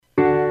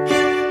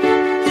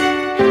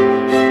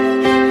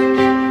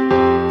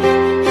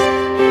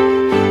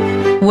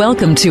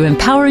Welcome to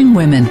Empowering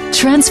Women,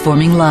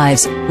 Transforming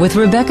Lives with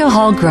Rebecca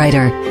Hall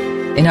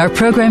Greider. In our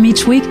program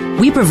each week,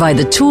 we provide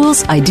the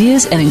tools,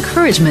 ideas, and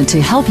encouragement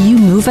to help you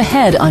move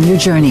ahead on your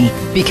journey,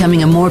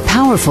 becoming a more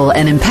powerful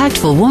and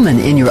impactful woman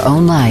in your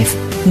own life.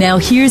 Now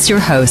here's your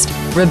host,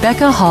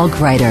 Rebecca Hall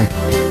Greider.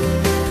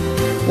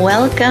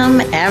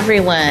 Welcome,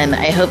 everyone.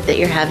 I hope that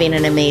you're having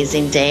an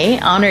amazing day.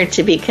 Honored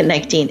to be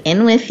connecting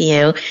in with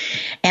you.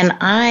 And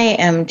I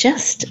am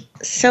just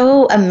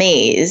so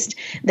amazed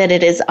that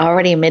it is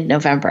already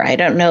mid-November. I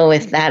don't know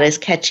if that is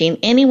catching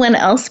anyone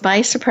else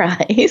by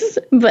surprise,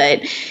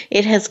 but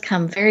it has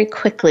come very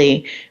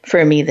quickly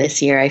for me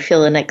this year. I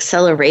feel an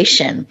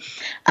acceleration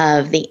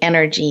of the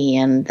energy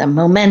and the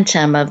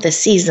momentum of the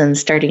season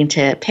starting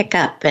to pick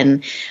up.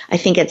 And I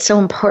think it's so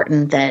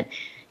important that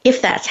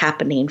if that's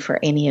happening for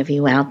any of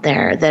you out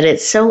there, that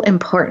it's so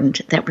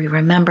important that we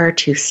remember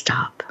to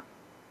stop,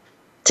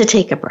 to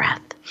take a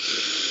breath,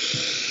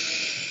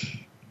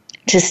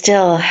 to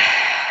still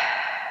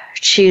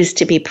choose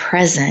to be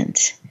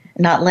present,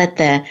 not let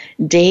the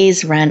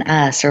days run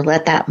us or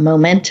let that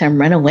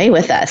momentum run away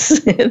with us,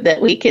 that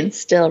we can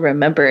still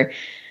remember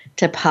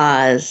to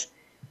pause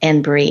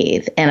and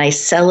breathe. And I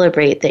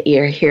celebrate that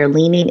you're here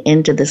leaning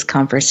into this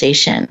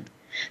conversation,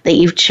 that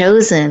you've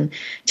chosen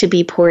to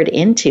be poured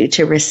into,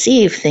 to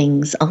receive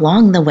things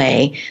along the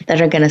way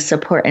that are going to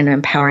support and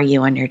empower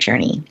you on your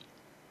journey.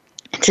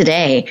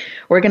 Today,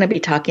 we're going to be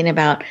talking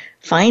about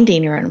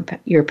finding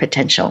your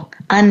potential,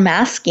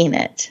 unmasking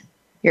it,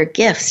 your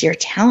gifts, your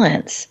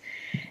talents,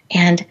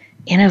 and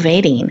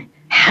innovating.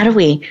 How do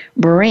we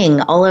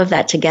bring all of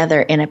that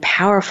together in a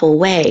powerful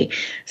way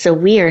so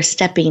we are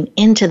stepping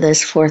into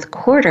this fourth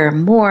quarter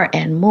more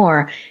and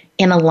more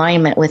in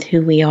alignment with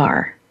who we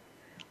are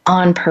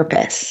on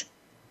purpose?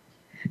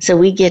 So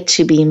we get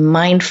to be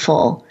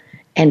mindful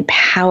and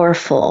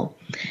powerful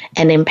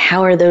and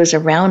empower those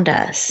around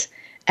us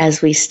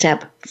as we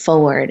step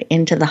forward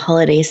into the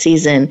holiday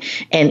season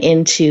and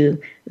into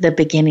the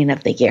beginning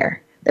of the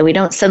year. That we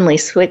don't suddenly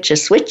switch a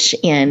switch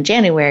in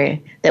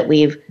January that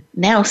we've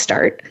now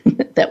start,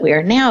 that we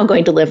are now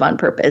going to live on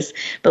purpose,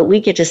 but we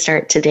get to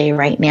start today,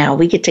 right now.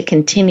 We get to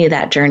continue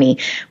that journey.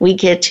 We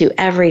get to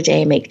every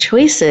day make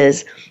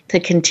choices to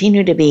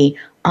continue to be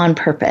on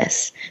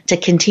purpose, to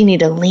continue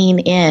to lean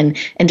in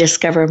and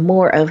discover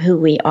more of who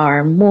we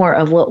are, more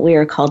of what we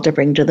are called to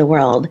bring to the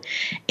world.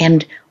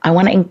 And I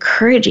want to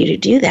encourage you to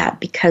do that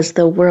because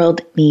the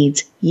world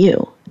needs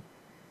you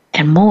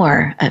and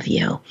more of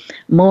you,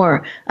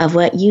 more of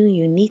what you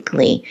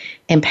uniquely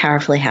and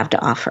powerfully have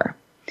to offer.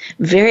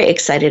 Very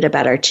excited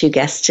about our two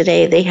guests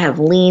today. They have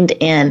leaned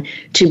in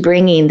to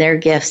bringing their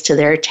gifts, to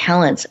their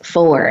talents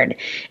forward.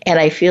 And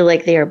I feel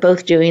like they are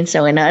both doing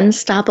so in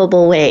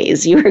unstoppable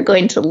ways. You are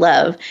going to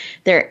love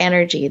their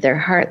energy, their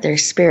heart, their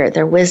spirit,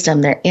 their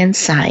wisdom, their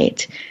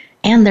insight,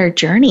 and their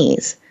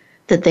journeys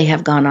that they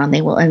have gone on.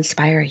 They will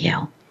inspire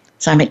you.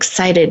 So I'm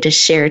excited to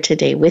share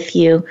today with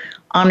you,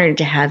 honored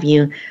to have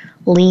you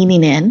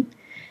leaning in.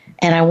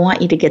 And I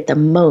want you to get the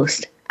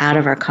most out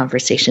of our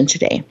conversation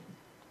today.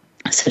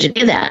 So to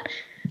do that,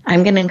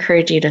 I'm going to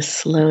encourage you to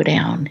slow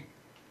down.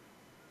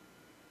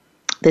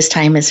 This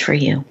time is for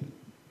you.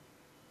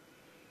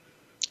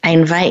 I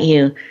invite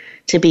you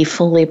to be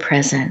fully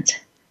present,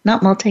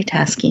 not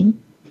multitasking,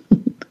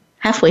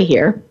 halfway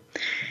here.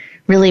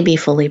 Really be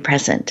fully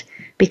present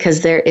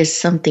because there is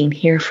something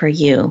here for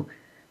you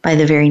by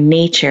the very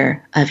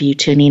nature of you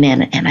tuning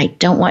in. And I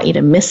don't want you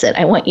to miss it.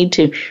 I want you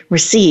to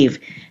receive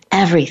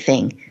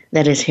everything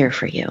that is here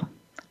for you,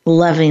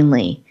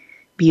 lovingly,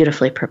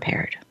 beautifully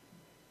prepared.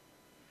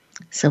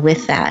 So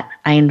with that,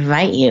 I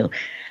invite you,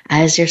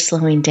 as you're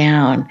slowing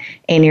down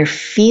and you're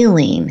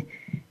feeling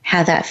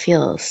how that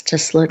feels, to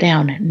slow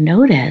down.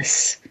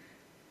 Notice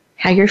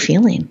how you're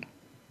feeling.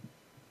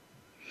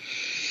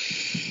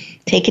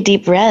 Take a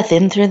deep breath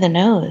in through the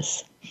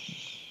nose,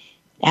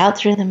 out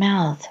through the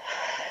mouth.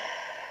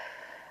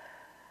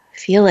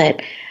 Feel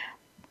it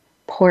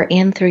pour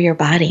in through your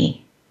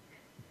body,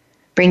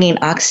 bringing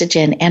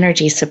oxygen,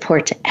 energy,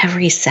 support to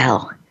every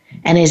cell.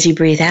 And as you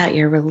breathe out,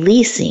 you're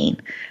releasing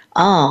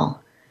all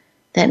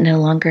that no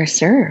longer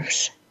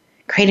serves,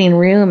 creating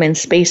room and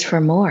space for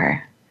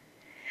more,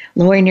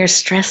 lowering your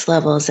stress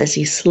levels as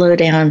you slow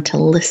down to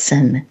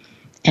listen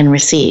and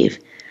receive,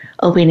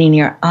 opening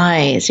your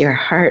eyes, your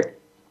heart,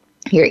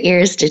 your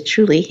ears to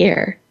truly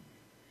hear.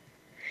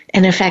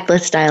 And in fact,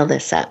 let's dial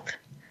this up.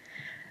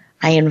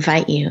 I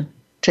invite you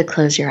to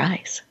close your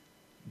eyes.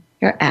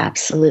 You're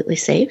absolutely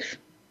safe.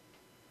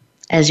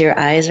 As your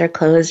eyes are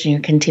closed and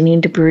you're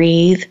continuing to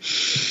breathe,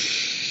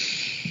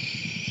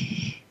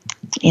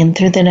 in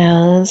through the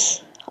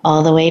nose,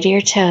 all the way to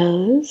your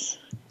toes,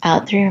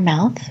 out through your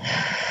mouth,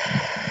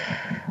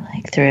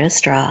 like through a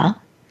straw.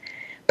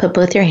 Put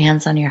both your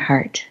hands on your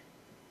heart.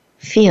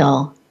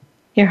 Feel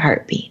your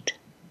heartbeat.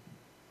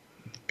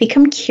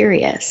 Become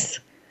curious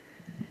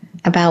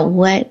about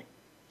what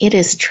it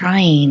is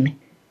trying,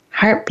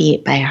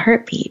 heartbeat by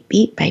heartbeat,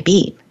 beat by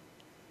beat,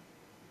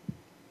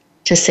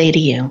 to say to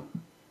you,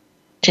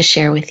 to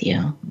share with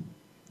you,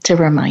 to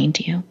remind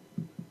you.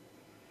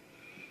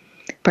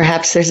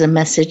 Perhaps there's a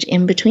message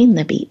in between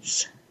the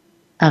beats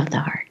of the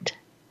heart.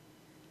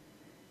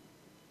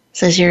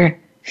 So as you're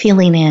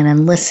feeling in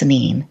and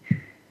listening,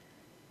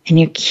 and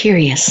you're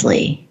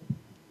curiously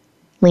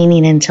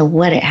leaning into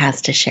what it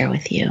has to share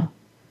with you,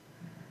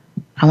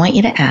 I want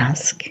you to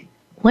ask,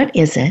 what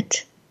is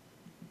it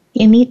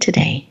you need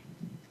today?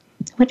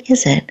 What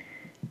is it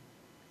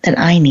that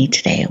I need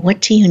today?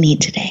 What do you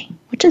need today?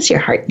 What does your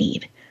heart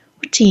need?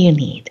 What do you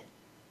need?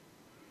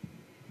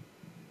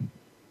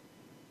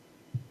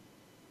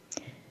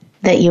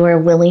 That you are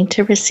willing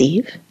to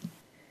receive,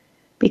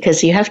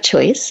 because you have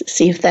choice.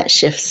 See if that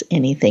shifts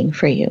anything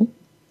for you.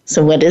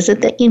 So what is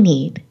it that you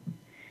need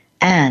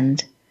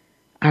and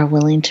are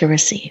willing to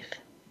receive?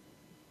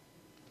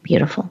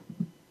 Beautiful.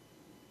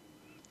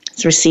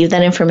 Let's receive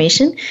that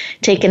information.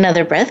 Take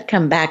another breath.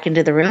 Come back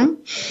into the room.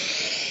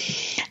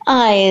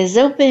 Eyes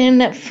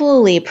open,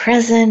 fully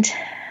present.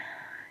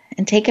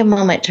 And take a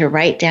moment to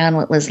write down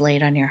what was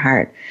laid on your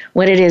heart,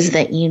 what it is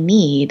that you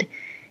need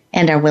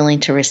and are willing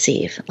to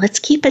receive. Let's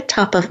keep it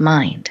top of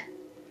mind.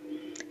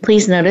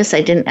 Please notice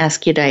I didn't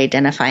ask you to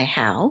identify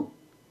how.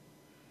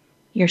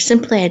 You're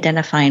simply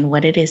identifying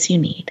what it is you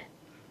need.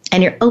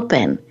 And you're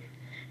open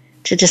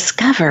to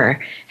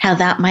discover how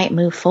that might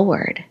move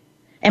forward.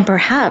 And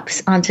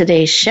perhaps on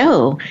today's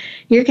show,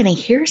 you're going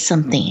to hear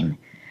something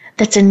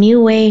that's a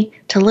new way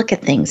to look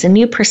at things, a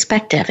new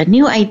perspective, a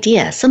new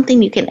idea,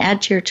 something you can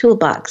add to your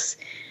toolbox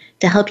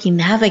to help you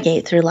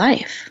navigate through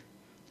life.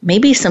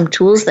 Maybe some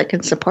tools that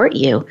can support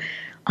you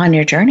on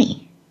your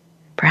journey,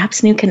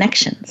 perhaps new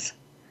connections.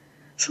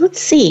 So let's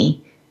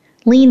see,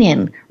 lean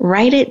in,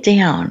 write it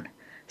down,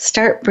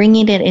 start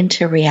bringing it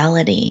into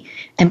reality,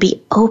 and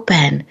be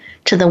open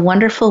to the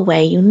wonderful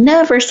way you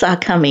never saw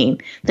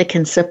coming that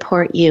can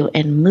support you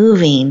in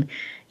moving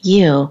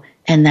you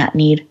and that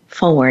need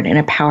forward in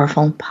a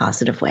powerful,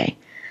 positive way.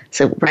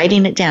 So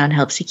writing it down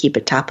helps you keep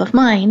it top of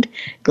mind,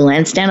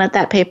 glance down at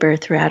that paper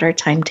throughout our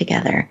time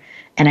together,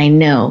 and I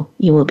know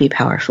you will be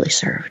powerfully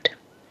served.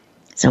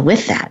 So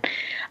with that,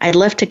 I'd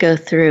love to go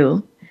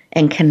through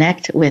and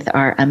connect with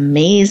our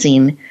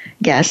amazing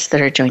guests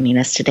that are joining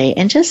us today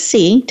and just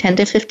see 10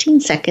 to 15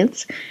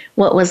 seconds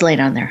what was laid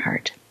on their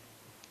heart.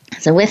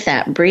 So with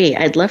that, Bree,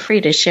 I'd love for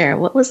you to share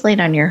what was laid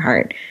on your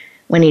heart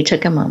when you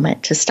took a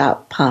moment to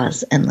stop,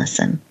 pause, and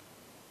listen.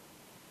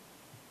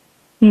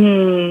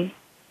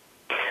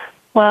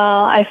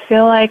 Well, I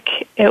feel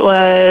like it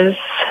was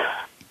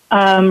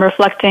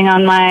reflecting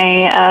on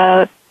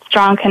my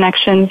strong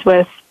connections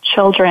with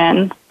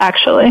children,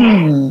 actually,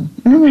 and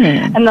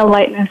the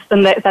lightness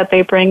that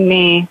they bring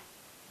me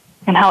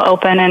and how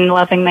open and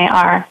loving they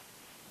are.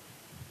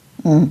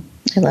 I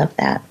love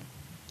that.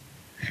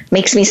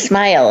 Makes me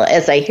smile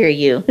as I hear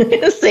you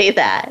say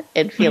that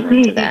and feel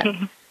into that.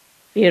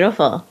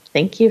 Beautiful.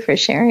 Thank you for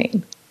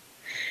sharing.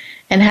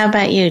 And how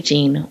about you,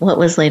 Jean? What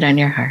was laid on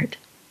your heart?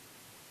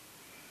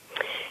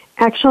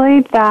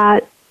 Actually,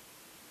 that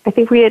I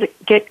think we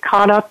get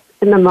caught up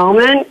in the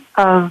moment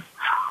of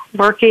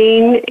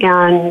working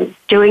and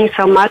doing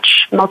so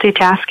much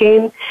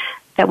multitasking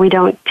that we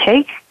don't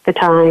take the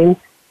time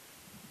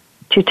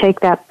to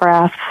take that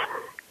breath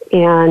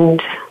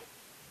and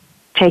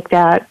take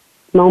that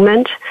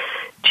moment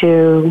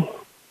to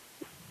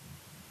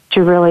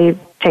really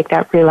take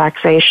that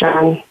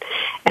relaxation.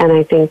 And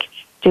I think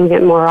doing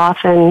it more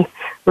often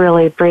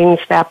really brings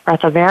that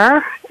breath of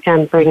air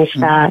and brings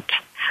that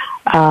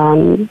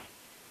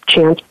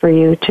chance for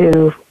you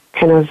to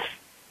kind of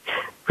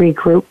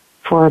regroup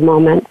for a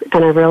moment.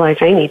 And I realize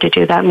I need to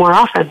do that more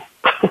often.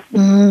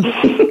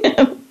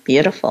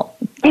 Beautiful.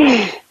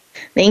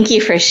 Thank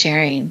you for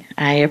sharing.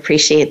 I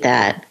appreciate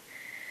that.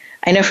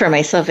 I know for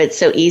myself, it's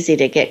so easy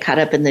to get caught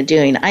up in the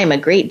doing. I'm a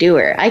great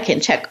doer. I can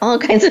check all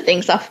kinds of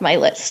things off my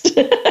list.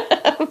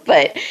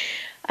 But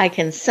I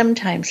can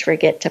sometimes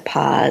forget to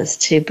pause,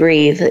 to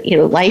breathe,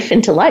 life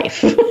into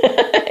life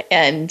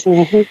and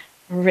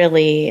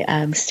really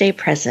stay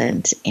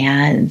present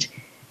and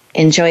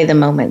enjoy the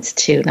moments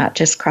too, not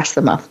just cross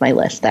them off my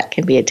list. That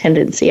can be a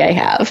tendency I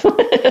have.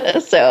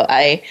 So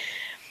I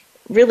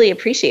really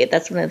appreciate,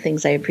 that's one of the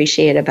things I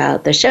appreciate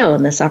about the show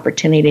and this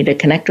opportunity to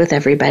connect with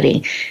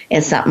everybody.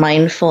 It's that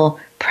mindful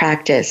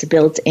practice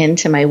built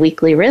into my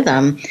weekly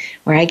rhythm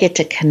where I get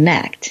to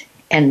connect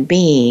and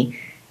be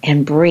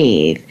and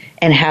breathe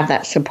and have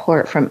that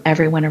support from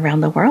everyone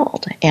around the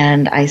world.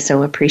 And I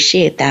so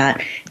appreciate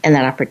that and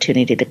that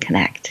opportunity to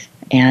connect.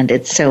 And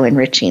it's so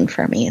enriching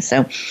for me.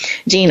 So,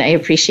 Jean, I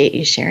appreciate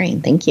you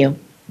sharing. Thank you.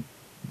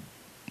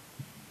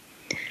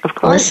 Of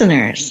course.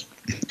 Listeners,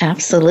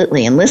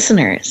 absolutely. And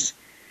listeners,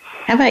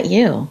 how about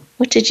you?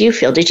 What did you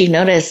feel? Did you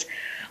notice,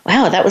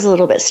 wow, that was a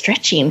little bit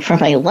stretching for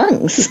my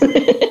lungs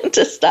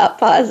to stop,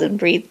 pause, and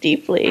breathe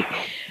deeply?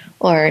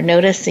 Or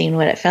noticing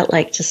what it felt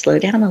like to slow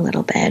down a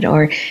little bit?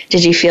 Or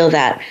did you feel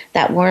that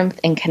warmth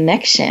and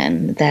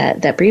connection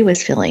that Bree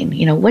was feeling?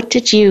 What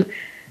did you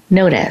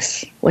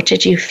notice? What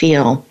did you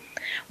feel?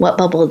 What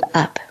bubbled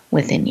up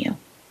within you?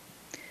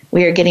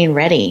 We are getting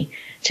ready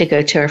to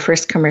go to our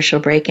first commercial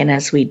break. And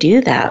as we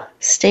do that,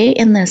 stay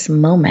in this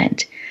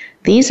moment.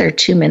 These are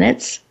 2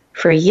 minutes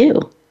for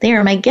you They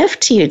are my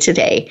gift to you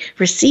today.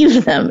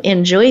 Receive them.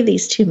 Enjoy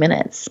these 2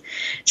 minutes.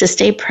 Just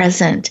stay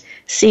present.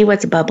 See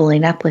what's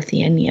bubbling up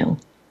within you.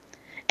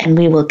 And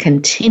we will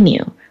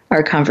continue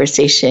our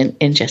conversation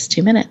in just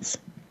 2 minutes.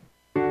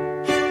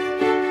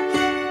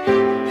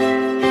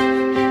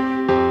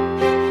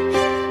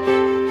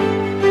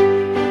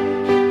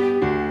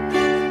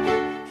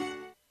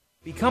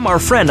 Become our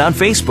friend on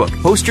Facebook.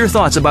 Post your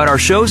thoughts about our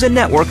shows and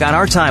network on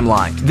our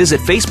timeline. Visit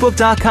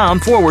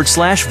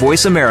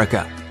facebook.com/Voice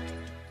America.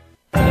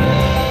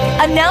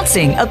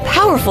 Announcing a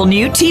powerful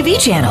new TV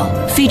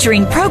channel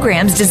featuring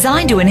programs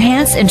designed to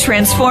enhance and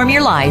transform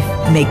your life.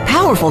 Make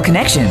powerful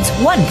connections,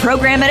 one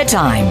program at a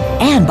time.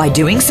 And by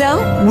doing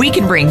so, we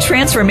can bring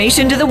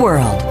transformation to the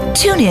world.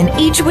 Tune in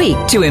each week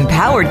to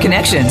Empowered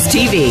Connections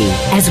TV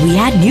as we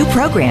add new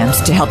programs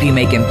to help you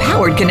make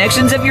empowered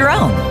connections of your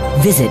own.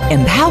 Visit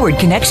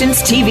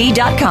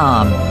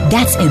EmpoweredConnectionsTV.com.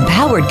 That's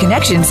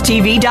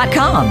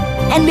EmpoweredConnectionsTV.com.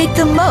 And make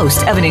the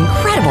most of an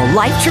incredible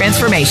life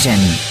transformation.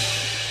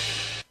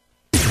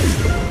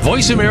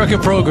 Voice America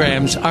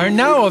programs are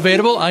now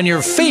available on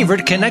your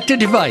favorite connected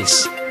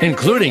device,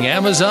 including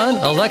Amazon,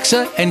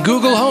 Alexa, and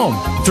Google Home.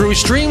 Through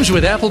streams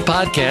with Apple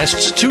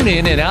Podcasts,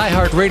 TuneIn, and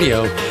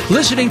iHeartRadio,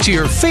 listening to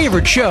your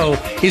favorite show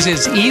is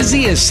as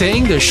easy as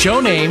saying the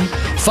show name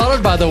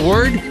followed by the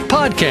word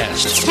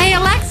podcast. Hey,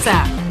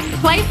 Alexa,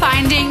 play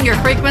Finding Your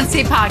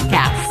Frequency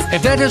podcast.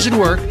 If that doesn't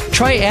work,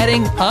 try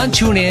adding on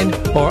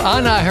TuneIn or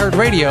on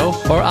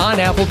iHeartRadio or on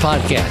Apple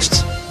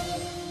Podcasts.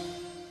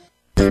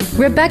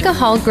 Rebecca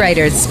Hall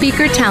Greider's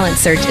Speaker Talent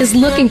Search is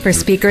looking for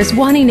speakers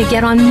wanting to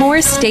get on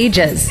more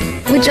stages.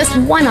 With just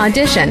one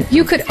audition,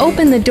 you could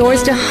open the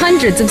doors to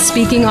hundreds of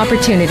speaking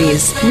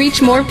opportunities,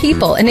 reach more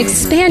people, and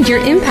expand your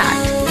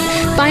impact.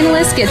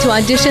 Finalists get to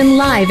audition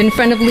live in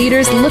front of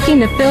leaders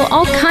looking to fill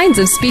all kinds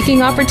of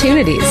speaking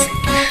opportunities.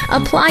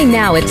 Apply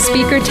now at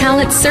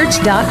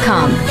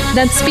SpeakerTalentSearch.com.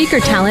 That's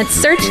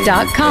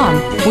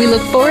SpeakerTalentSearch.com. We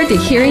look forward to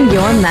hearing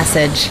your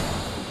message.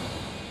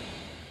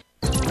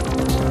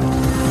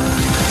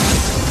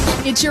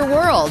 It's your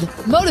world.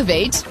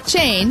 Motivate,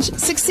 change,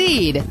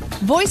 succeed.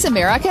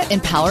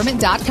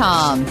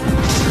 VoiceAmericaEmpowerment.com.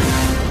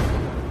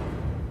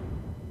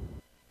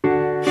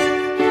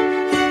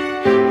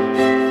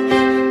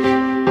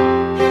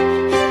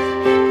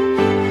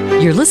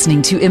 You're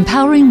listening to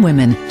Empowering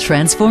Women,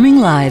 Transforming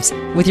Lives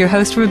with your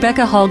host,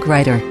 Rebecca Hall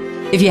Greider.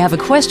 If you have a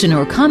question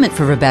or comment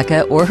for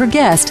Rebecca or her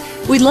guest,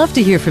 we'd love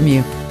to hear from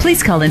you.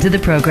 Please call into the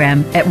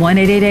program at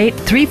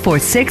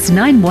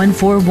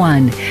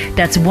 1-888-346-9141.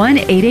 That's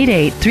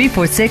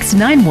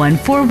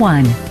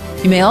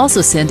 1-888-346-9141. You may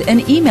also send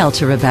an email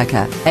to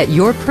Rebecca at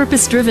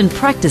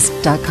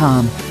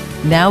yourpurposedrivenpractice.com.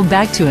 Now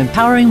back to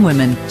Empowering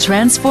Women,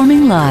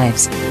 Transforming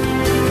Lives.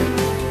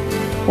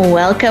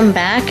 Welcome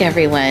back,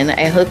 everyone.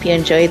 I hope you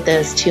enjoyed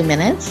those 2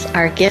 minutes.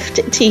 Our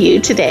gift to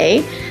you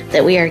today,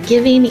 that we are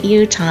giving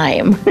you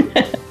time.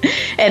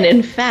 And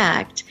in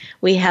fact,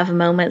 we have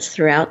moments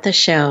throughout the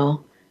show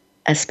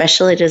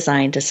especially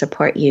designed to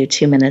support you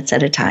 2 minutes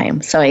at a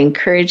time. So I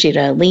encourage you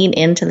to lean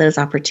into those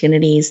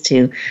opportunities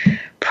to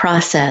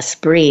process,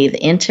 breathe,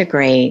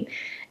 integrate,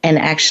 and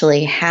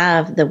actually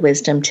have the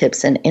wisdom,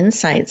 tips, and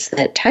insights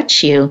that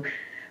touch you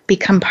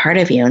become part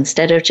of you.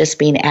 Instead of just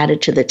being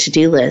added to the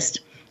to-do list,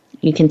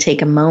 you can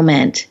take a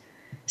moment,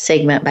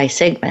 segment by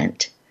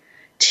segment,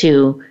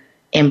 to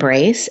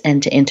embrace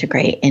and to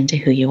integrate into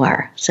who you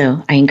are.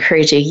 So I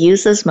encourage you to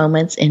use those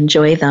moments,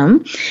 enjoy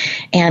them.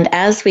 And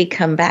as we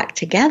come back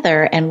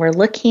together and we're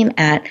looking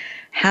at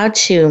how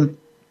to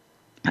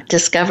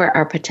discover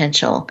our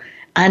potential,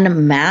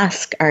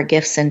 unmask our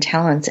gifts and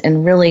talents,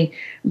 and really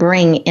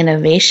bring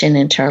innovation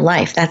into our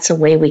life, that's a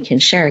way we can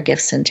share our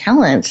gifts and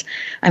talents.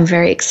 I'm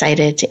very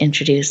excited to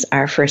introduce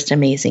our first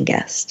amazing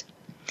guest.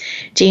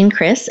 Jean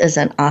Criss is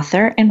an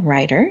author and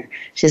writer.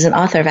 She's an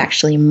author of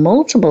actually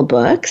multiple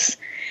books.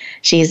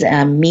 She's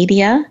a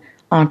media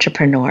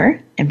entrepreneur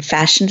and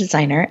fashion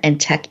designer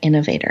and tech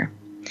innovator.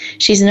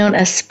 She's known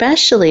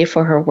especially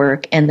for her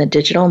work in the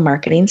digital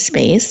marketing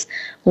space,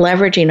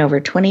 leveraging over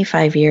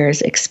 25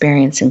 years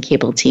experience in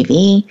cable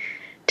TV,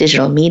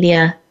 digital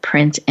media,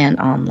 print, and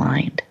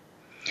online.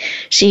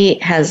 She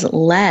has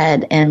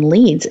led and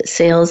leads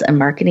sales and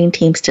marketing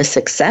teams to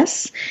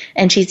success,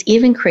 and she's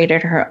even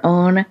created her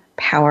own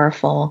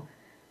powerful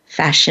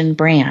fashion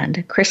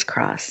brand,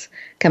 Crisscross,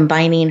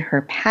 combining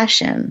her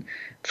passion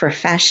for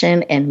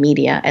fashion and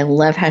media. I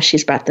love how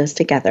she's brought those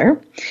together,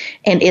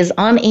 and is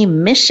on a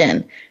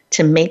mission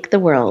to make the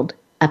world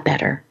a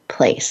better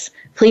place.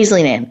 Please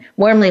lean in.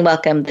 Warmly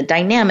welcome the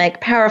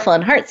dynamic, powerful,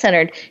 and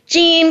heart-centered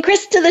Jean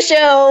Criss to the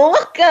show.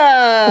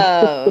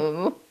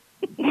 Welcome.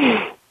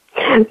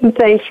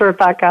 Thanks,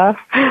 Rebecca.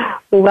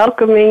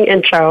 Welcoming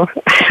intro.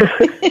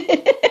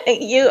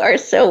 You are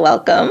so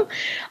welcome.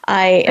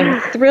 I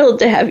am thrilled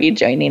to have you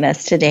joining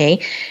us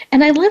today.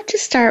 And I'd love to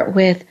start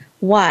with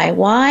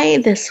why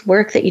this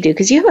work that you do,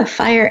 because you have a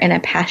fire and a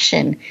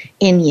passion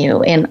in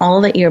you and all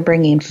that you're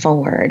bringing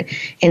forward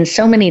in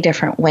so many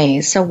different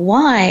ways. So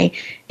why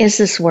is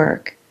this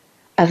work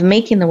of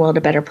making the world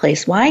a better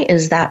place, why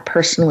is that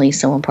personally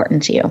so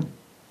important to you?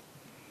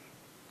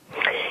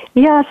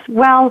 Yes,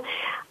 well,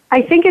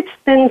 I think it's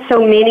been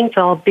so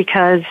meaningful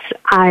because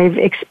I've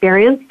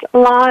experienced a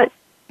lot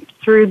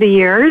through the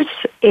years,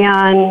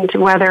 and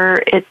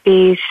whether it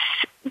be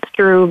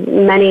through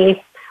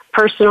many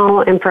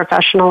personal and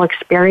professional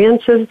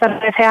experiences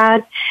that I've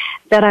had,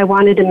 that I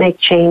wanted to make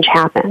change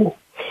happen.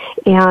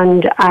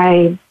 And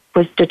I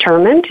was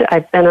determined.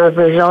 I've been a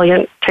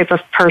resilient type of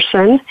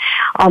person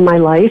all my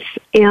life,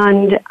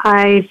 and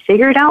I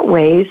figured out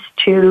ways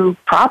to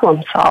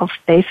problem solve,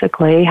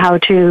 basically, how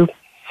to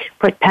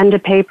put pen to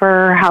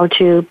paper, how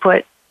to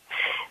put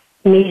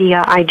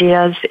media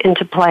ideas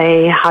into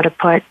play, how to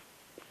put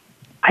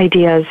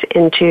ideas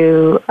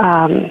into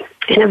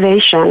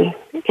innovation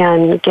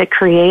and get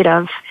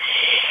creative.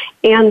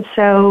 And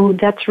so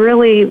that's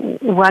really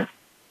what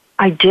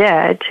I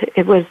did.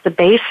 It was the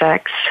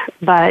basics,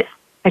 but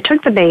I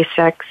took the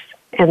basics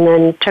and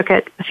then took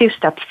it a few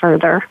steps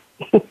further.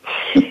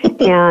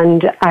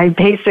 And I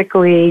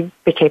basically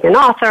became an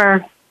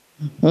author.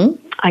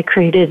 Mm-hmm. I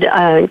created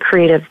a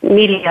creative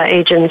media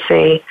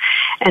agency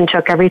and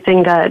took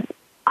everything that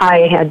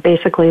I had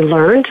basically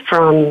learned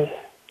from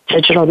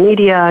digital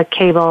media,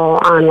 cable,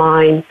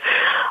 online,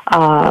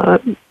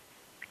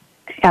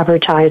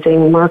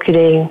 advertising,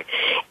 marketing,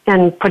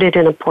 and put it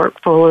in a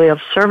portfolio of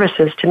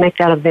services to make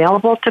that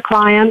available to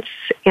clients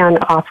and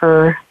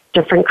offer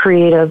different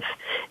creative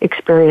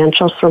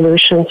experiential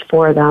solutions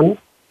for them.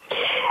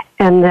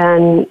 And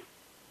then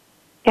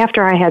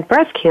after I had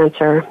breast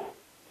cancer,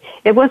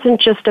 it wasn't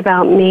just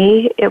about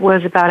me, it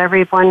was about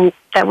everyone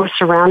that was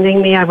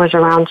surrounding me. I was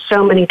around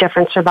so many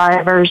different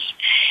survivors,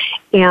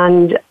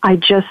 and I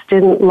just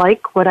didn't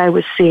like what I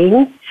was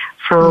seeing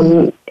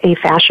from a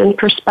fashion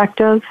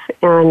perspective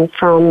and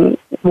from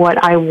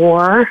what I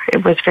wore.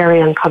 It was very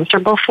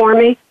uncomfortable for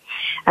me,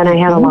 and I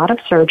had a lot of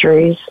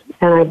surgeries,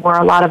 and I wore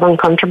a lot of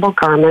uncomfortable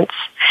garments,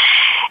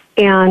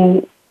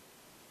 and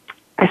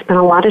I spent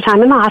a lot of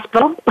time in the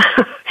hospital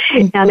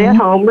and at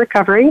home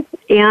recovering,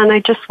 and I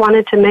just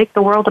wanted to make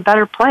the world a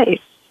better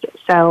place.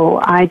 So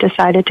I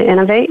decided to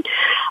innovate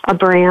a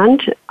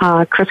brand,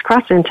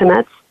 Crisscross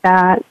Intimates,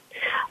 that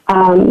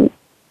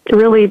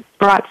really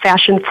brought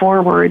fashion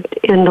forward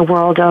in the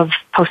world of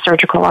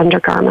post-surgical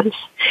undergarments.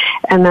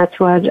 And that's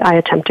what I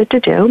attempted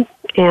to do,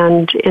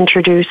 and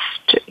introduced,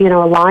 a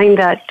line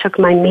that took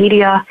my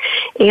media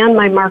and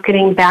my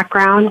marketing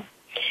background,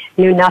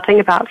 knew nothing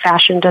about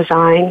fashion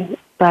design,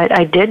 but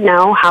I did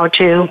know how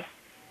to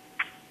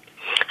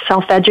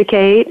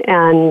self-educate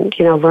and,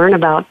 learn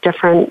about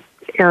different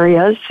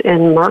areas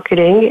in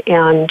marketing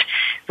and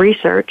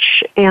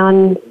research,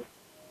 and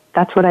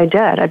that's what I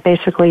did. I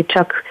basically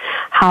took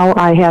how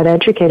I had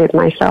educated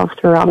myself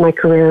throughout my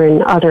career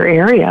in other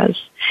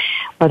areas,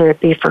 whether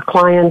it be for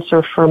clients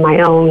or for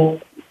my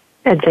own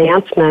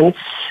advancements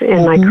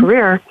in my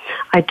career.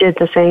 I did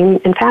the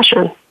same in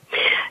fashion.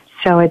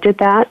 So I did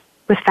that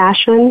with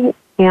fashion,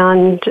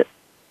 and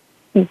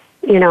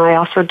I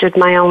also did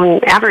my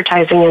own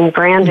advertising and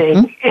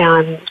branding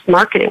and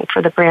marketing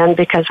for the brand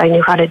because I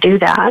knew how to do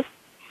that.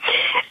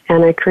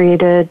 And I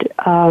created,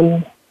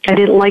 I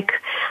didn't like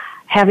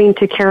having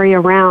to carry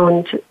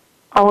around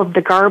all of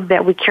the garb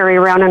that we carry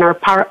around in our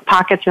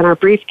pockets and our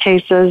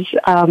briefcases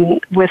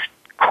with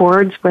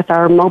cords with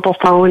our mobile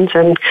phones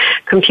and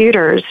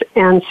computers.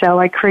 And so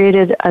I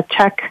created a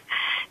tech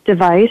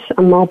device,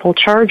 a mobile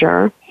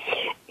charger,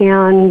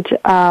 and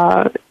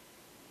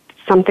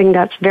something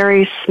that's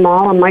very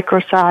small, a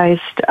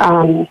micro-sized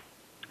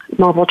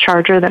mobile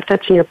charger that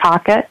fits in your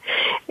pocket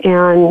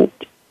and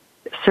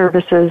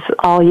services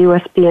all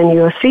USB and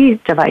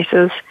USB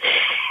devices.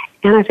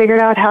 And I figured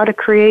out how to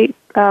create,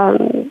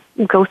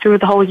 go through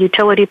the whole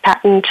utility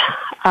patent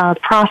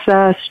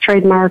process,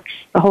 trademarks,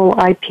 the whole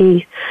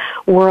IP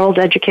world,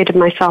 educated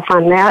myself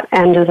on that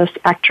end of the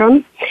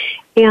spectrum.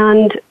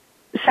 And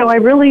so I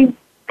really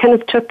kind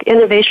of took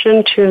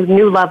innovation to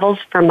new levels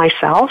for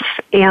myself,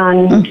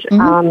 and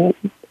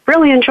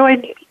really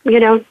enjoyed,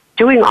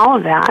 doing all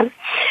of that.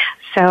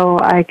 So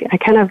I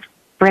kind of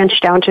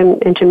branched out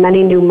into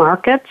many new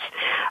markets,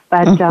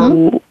 but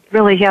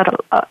really had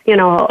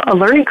a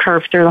learning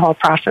curve through the whole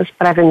process.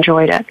 But I've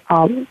enjoyed it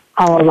all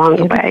along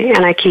the way,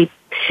 and I keep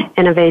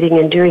innovating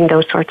and doing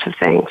those sorts of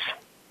things.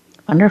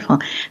 Wonderful.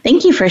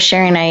 Thank you for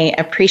sharing. I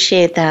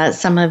appreciate that,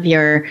 some of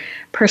your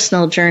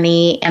personal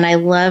journey, and I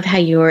love how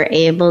you were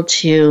able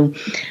to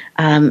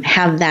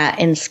have that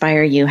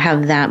inspire you,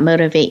 have that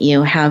motivate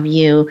you, have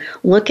you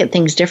look at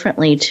things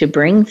differently to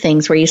bring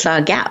things where you saw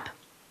a gap,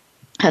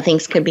 how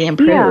things could be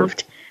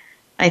improved. Yeah.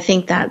 I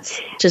think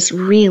that's just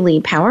really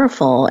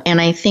powerful.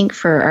 And I think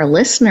for our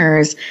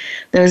listeners,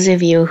 those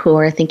of you who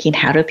are thinking,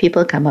 how do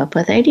people come up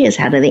with ideas?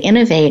 How do they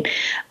innovate?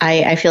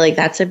 I feel like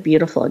that's a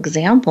beautiful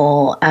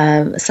example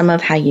of some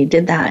of how you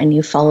did that, and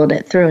you followed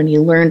it through and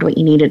you learned what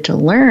you needed to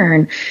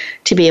learn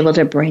to be able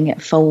to bring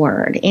it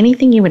forward.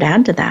 Anything you would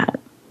add to that?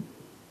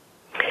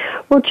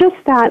 Well, just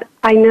that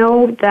I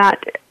know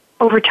that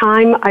over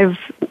time I've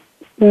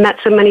met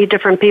so many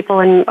different people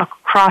and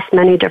across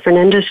many different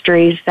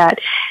industries that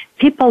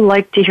people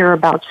like to hear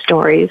about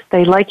stories.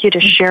 They like you to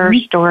share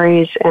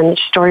stories and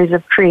stories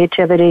of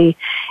creativity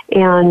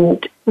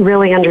and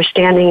really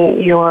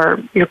understanding your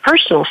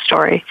personal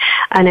story.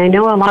 And I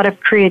know a lot of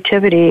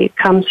creativity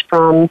comes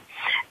from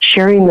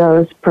sharing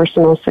those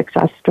personal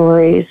success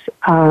stories.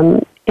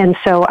 And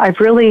so I've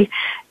really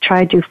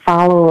tried to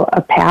follow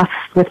a path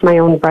with my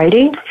own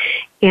writing.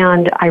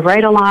 And I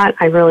write a lot.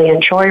 I really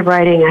enjoy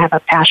writing. I have a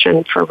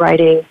passion for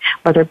writing,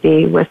 whether it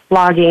be with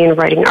blogging,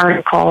 writing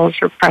articles,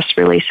 or press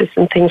releases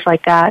and things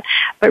like that.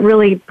 But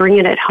really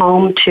bringing it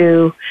home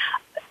to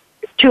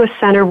a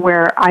center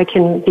where I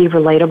can be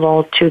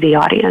relatable to the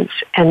audience.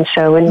 And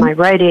so in my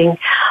writing,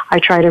 I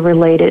try to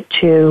relate it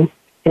to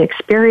an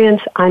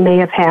experience I may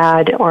have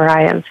had or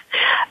I have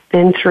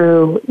been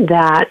through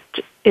that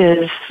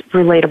is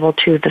relatable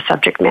to the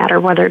subject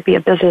matter, whether it be a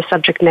business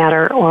subject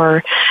matter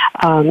or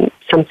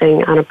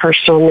something on a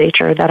personal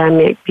nature that I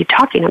may be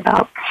talking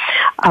about,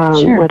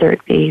 whether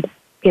it be,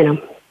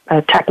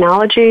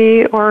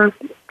 technology or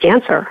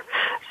cancer.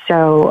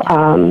 So,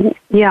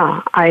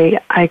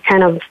 I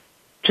kind of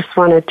just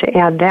wanted to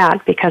add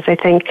that because I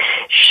think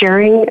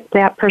sharing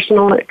that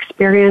personal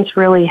experience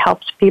really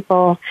helps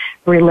people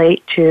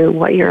relate to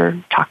what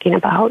you're talking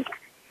about.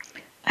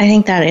 I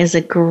think that is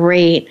a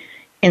great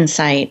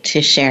insight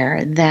to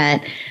share,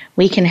 that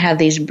we can have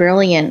these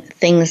brilliant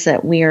things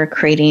that we are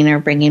creating or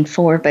bringing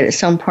forward, but it's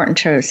so important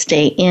to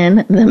stay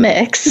in the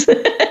mix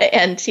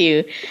and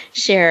to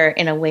share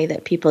in a way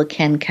that people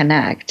can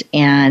connect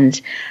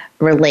and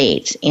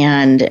relate,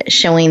 and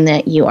showing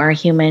that you are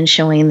human,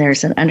 showing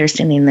there's an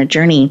understanding the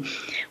journey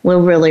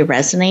will really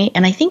resonate,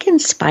 and I think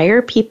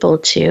inspire people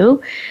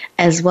too,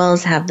 as well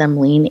as have them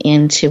lean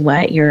into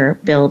what you're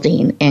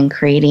building and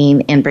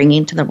creating and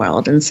bringing to the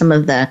world and some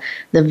of the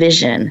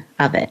vision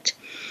of it.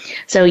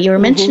 So you were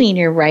mentioning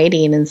your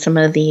writing and some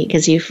of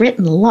because you've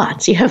written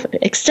lots, you have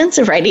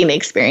extensive writing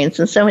experience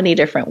in so many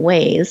different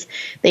ways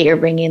that you're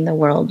bringing the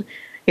world,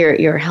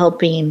 you're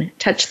helping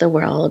touch the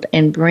world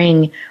and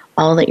bring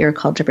all that you're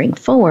called to bring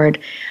forward.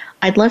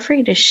 I'd love for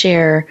you to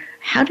share,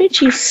 how did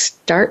you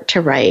start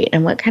to write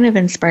and what kind of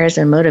inspires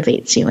and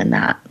motivates you in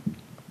that?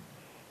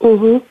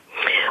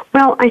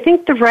 Well, I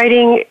think the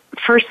writing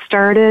first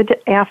started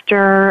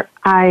after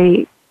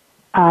I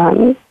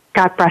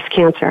got breast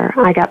cancer.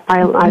 I got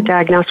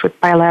diagnosed with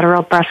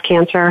bilateral breast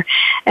cancer,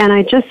 and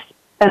I just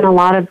spent a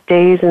lot of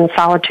days in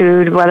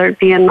solitude, whether it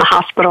be in the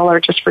hospital or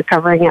just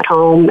recovering at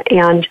home,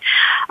 and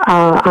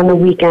on the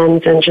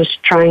weekends, and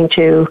just trying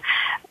to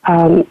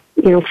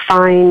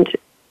find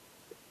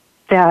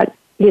that,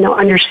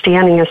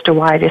 understanding as to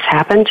why this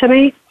happened to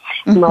me.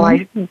 Well,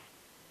 I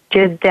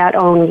did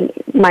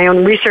my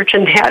own research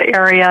in that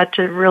area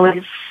to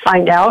really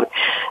find out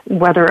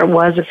whether it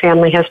was a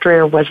family history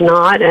or was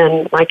not.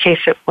 And in my case,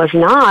 it was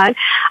not.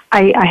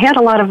 I had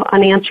a lot of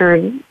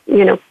unanswered,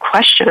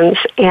 questions,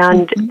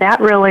 and that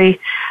really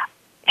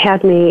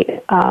had me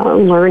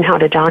learn how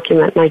to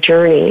document my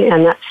journey,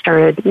 and that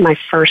started my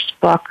first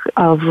book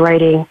of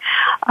writing,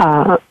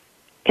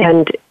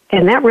 and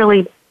that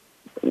really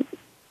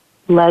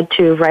led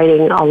to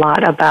writing a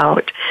lot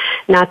about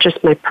not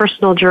just my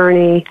personal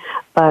journey,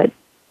 but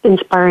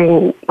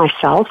inspiring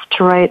myself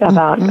to write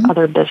about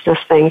other business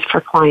things for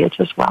clients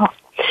as well.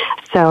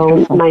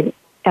 So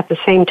at the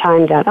same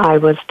time that I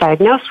was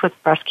diagnosed with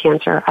breast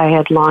cancer, I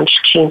had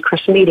launched Gene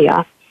Chris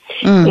Media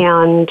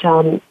and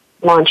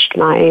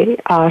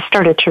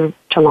started to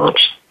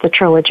launch the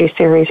trilogy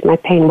series, My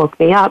Pain Woke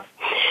Me Up,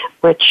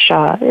 which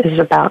is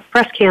about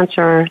breast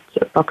cancer. It's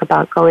a book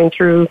about going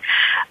through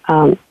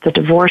the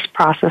divorce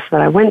process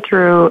that I went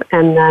through,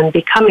 and then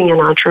becoming an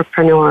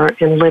entrepreneur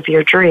and live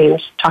your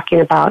dreams, talking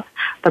about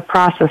the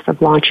process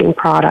of launching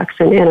products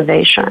and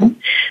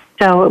innovation.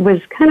 So it was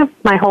kind of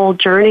my whole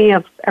journey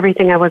of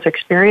everything I was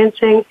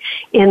experiencing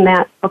in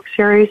that book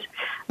series.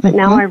 But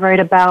now I write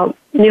about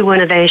new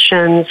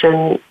innovations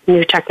and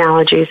new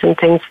technologies and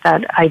things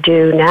that I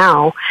do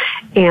now,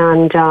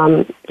 and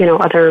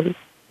other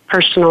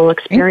personal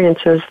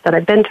experiences that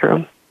I've been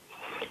through.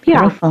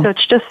 Yeah, so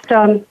it's just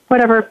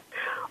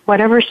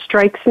whatever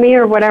strikes me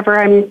or whatever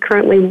I'm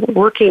currently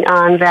working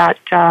on that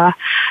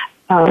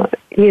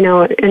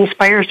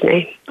inspires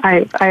me.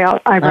 I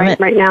write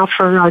right now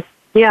for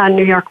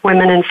New York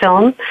Women in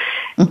Film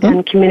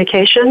and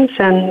Communications,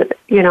 and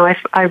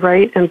I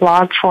write and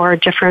blog for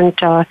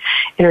different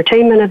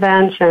entertainment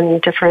events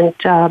and different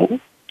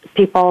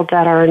people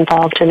that are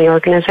involved in the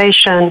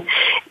organization,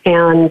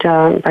 and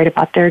write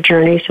about their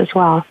journeys as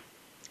well.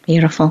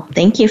 Beautiful.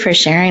 Thank you for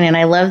sharing, and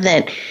I love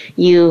that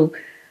you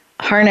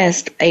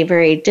harnessed a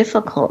very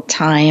difficult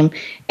time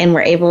and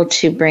were able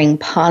to bring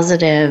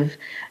positive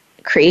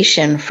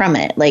creation from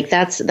it. Like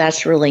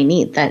that's really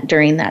neat that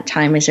during that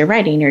time as you're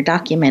writing, you're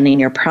documenting,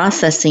 you're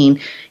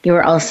processing, you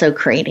are also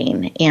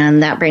creating.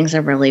 And that brings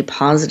a really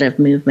positive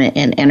movement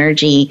and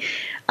energy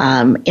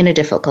in a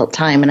difficult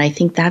time. And I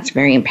think that's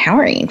very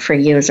empowering for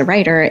you as a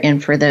writer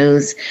and for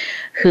those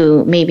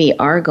who maybe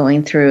are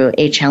going through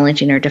a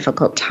challenging or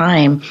difficult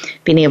time,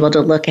 being able to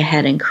look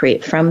ahead and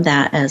create from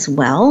that as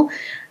well.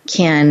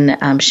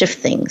 can shift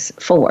things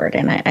forward.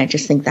 And I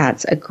just think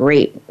that's a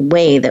great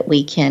way that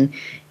we can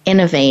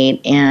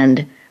innovate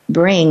and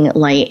bring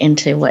light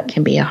into what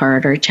can be a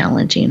hard or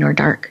challenging or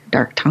dark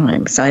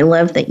time. So I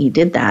love that you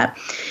did that.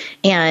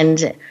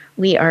 And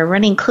we are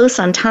running close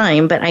on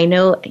time, but I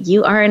know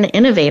you are an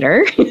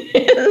innovator.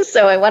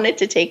 So I wanted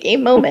to take a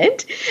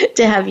moment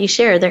to have you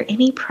share. Are there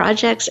any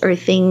projects or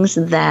things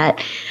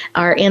that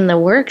are in the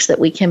works that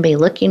we can be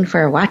looking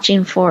for,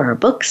 watching for, or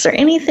books or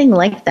anything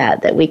like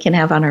that we can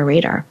have on our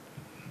radar?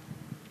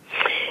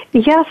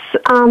 Yes.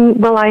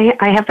 Well, I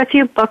have a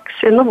few books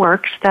in the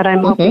works that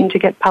I'm hoping to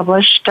get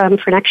published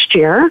for next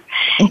year.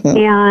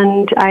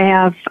 And I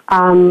have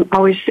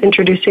always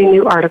introducing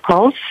new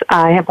articles.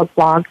 I have a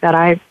blog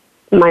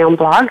my own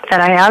blog that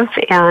I have,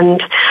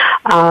 and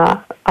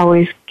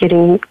always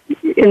getting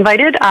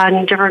invited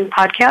on different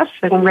podcasts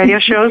and radio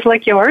shows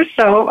like yours,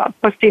 so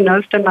posting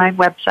those to my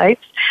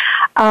websites.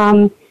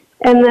 And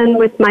then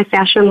with my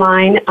fashion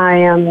line, I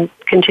am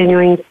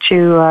continuing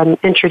to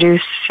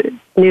introduce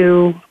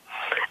new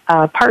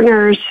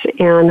partners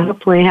and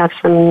hopefully have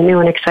some new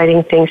and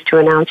exciting things to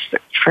announce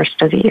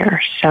first of the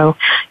year. So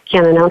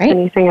can't announce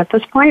anything at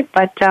this point,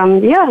 but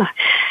I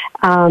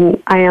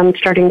am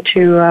starting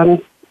to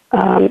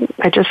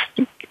I just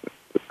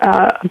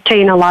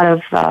obtain a lot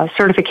of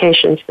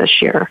certifications this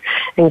year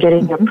and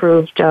getting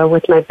approved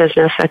with my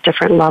business at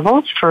different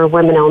levels for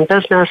women-owned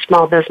business,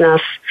 small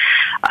business,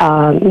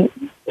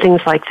 things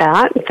like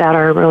that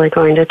are really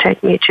going to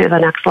take me to the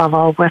next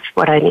level with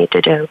what I need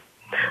to do.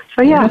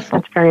 So,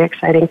 that's very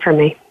exciting for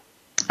me.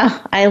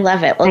 Oh, I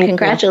love it. Well,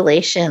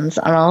 congratulations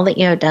on all that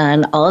you have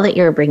done, all that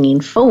you're bringing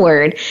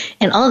forward,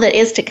 and all that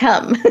is to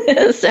come.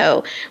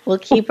 So we'll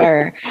keep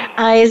our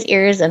eyes,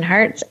 ears, and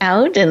hearts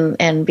out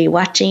and be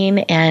watching.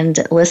 And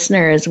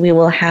listeners, we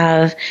will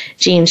have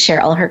Jean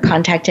share all her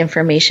contact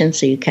information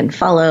so you can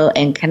follow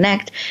and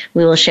connect.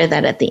 We will share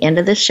that at the end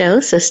of the show,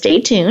 so stay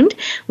tuned.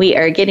 We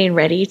are getting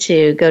ready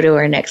to go to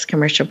our next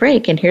commercial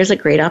break, and here's a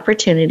great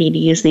opportunity to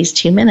use these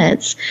 2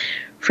 minutes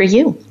for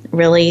you.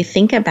 Really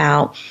think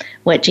about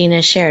what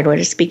Gina shared. What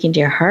is speaking to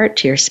your heart,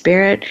 to your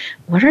spirit?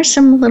 What are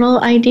some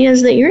little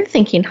ideas that you're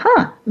thinking,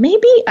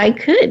 maybe I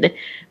could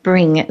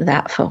bring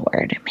that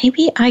forward.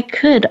 Maybe I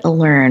could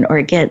learn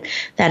or get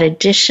that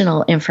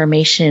additional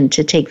information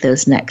to take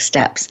those next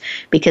steps.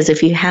 Because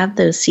if you have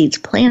those seeds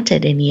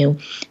planted in you,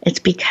 it's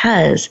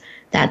because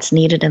that's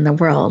needed in the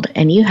world,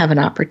 and you have an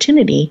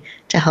opportunity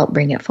to help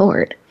bring it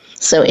forward.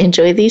 So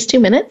enjoy these 2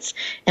 minutes,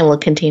 and we'll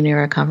continue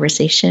our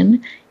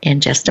conversation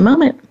in just a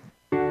moment.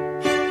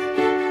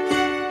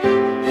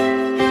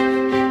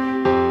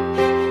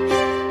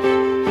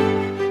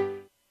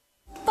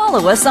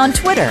 Follow us on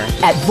Twitter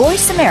at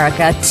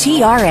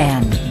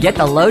VoiceAmericaTRN. Get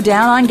the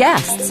lowdown on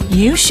guests,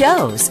 new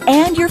shows,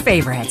 and your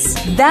favorites.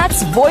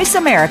 That's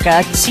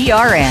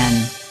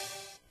VoiceAmericaTRN.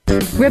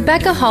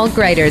 Rebecca Hall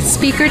Greider's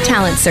Speaker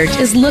Talent Search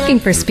is looking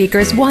for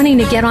speakers wanting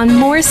to get on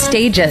more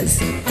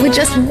stages. With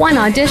just one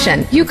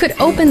audition, you could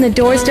open the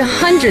doors to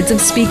hundreds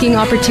of speaking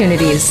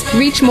opportunities,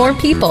 reach more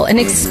people, and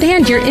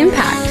expand your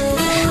impact.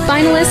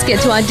 Finalists get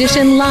to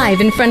audition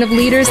live in front of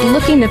leaders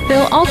looking to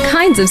fill all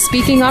kinds of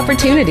speaking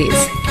opportunities.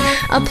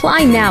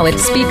 Apply now at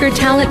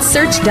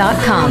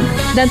SpeakerTalentSearch.com.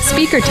 That's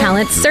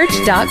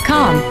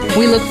SpeakerTalentSearch.com.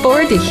 We look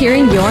forward to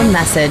hearing your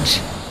message.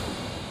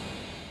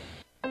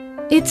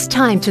 It's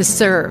time to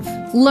serve,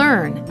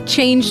 learn,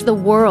 change the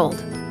world.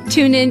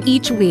 Tune in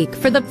each week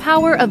for The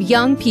Power of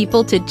Young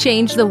People to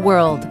Change the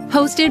World,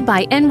 hosted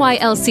by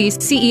NYLC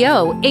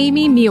CEO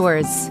Amy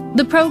Mewers.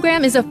 The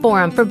program is a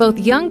forum for both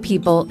young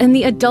people and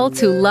the adults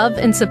who love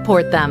and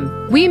support them.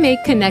 We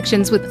make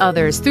connections with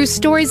others through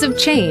stories of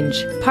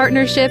change,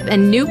 partnership,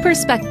 and new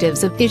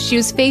perspectives of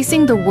issues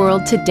facing the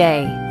world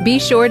today. Be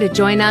sure to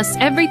join us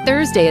every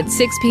Thursday at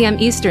 6 p.m.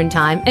 Eastern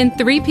Time and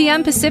 3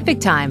 p.m. Pacific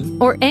Time,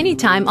 or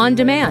anytime on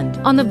demand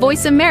on the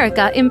Voice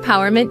America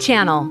Empowerment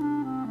Channel.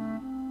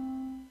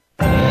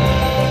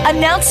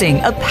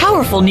 Announcing a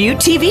powerful new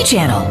TV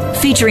channel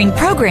featuring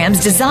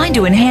programs designed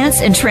to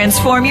enhance and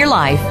transform your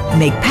life.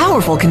 Make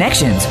powerful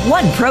connections,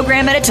 one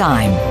program at a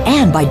time.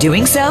 And by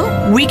doing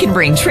so, we can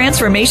bring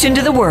transformation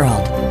to the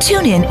world.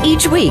 Tune in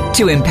each week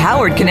to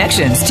Empowered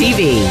Connections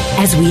TV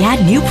as we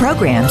add new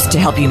programs to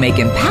help you make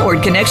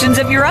empowered connections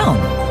of your own.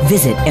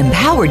 Visit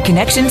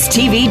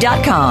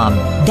EmpoweredConnectionsTV.com.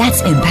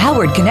 That's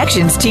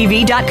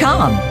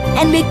EmpoweredConnectionsTV.com.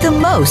 And make the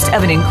most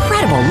of an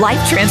incredible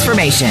life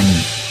transformation.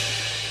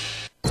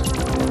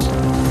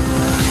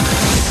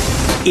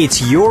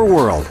 It's your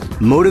world.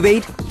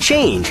 Motivate,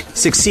 change,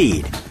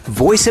 succeed.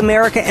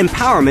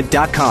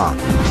 VoiceAmericaEmpowerment.com.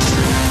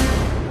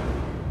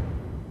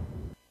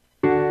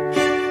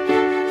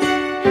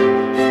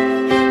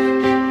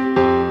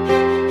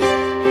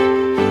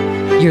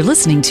 You're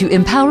listening to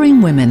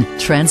Empowering Women,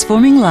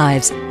 Transforming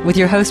Lives with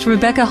your host,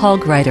 Rebecca Hall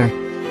Greider.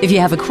 If you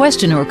have a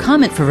question or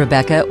comment for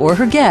Rebecca or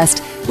her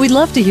guest, we'd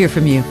love to hear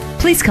from you.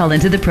 Please call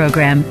into the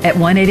program at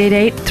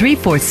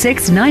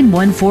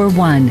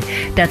 1-888-346-9141.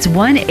 That's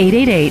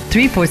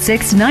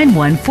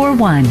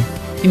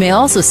 1-888-346-9141. You may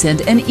also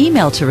send an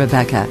email to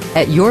Rebecca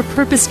at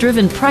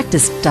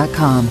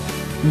yourpurposedrivenpractice.com.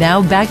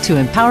 Now back to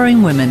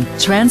Empowering Women,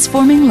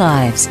 Transforming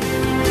Lives.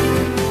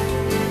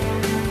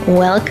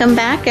 Welcome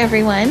back,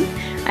 everyone.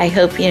 I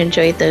hope you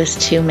enjoyed those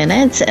 2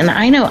 minutes. And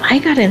I know I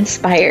got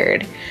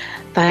inspired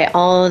by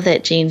all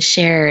that Jean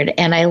shared.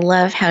 And I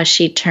love how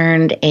she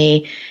turned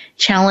a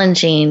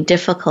challenging,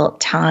 difficult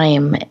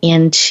time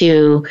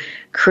into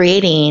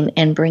creating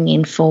and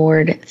bringing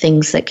forward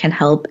things that can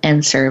help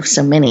and serve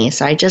so many.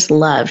 So I just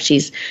love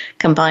she's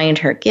combined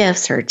her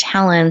gifts, her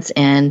talents,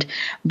 and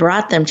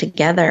brought them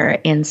together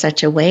in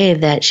such a way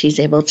that she's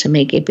able to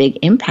make a big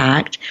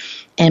impact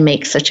and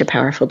make such a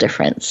powerful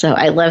difference. So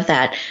I love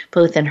that,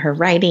 both in her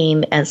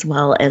writing as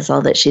well as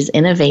all that she's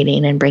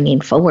innovating and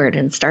bringing forward,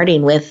 and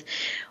starting with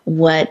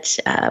what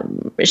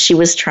she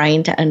was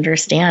trying to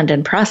understand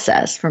and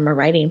process from a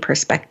writing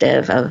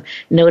perspective of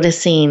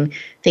noticing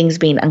things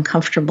being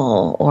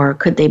uncomfortable or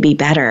could they be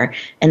better,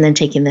 and then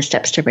taking the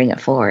steps to bring it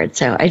forward.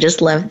 So I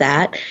just love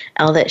that,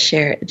 all that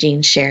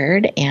Jean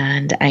shared,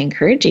 and I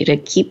encourage you to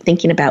keep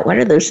thinking about what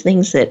are those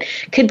things that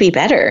could be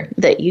better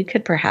that you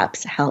could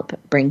perhaps help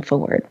bring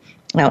forward.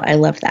 Well, I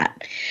love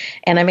that.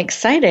 And I'm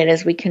excited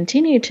as we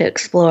continue to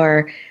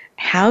explore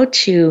how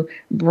to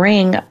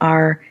bring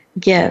our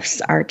gifts,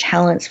 our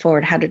talents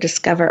forward, how to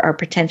discover our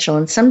potential.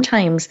 And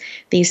sometimes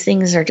these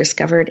things are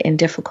discovered in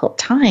difficult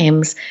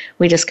times.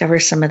 We discover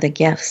some of the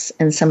gifts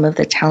and some of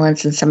the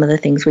talents and some of the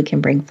things we can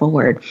bring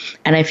forward.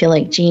 And I feel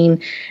like Jean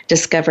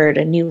discovered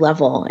a new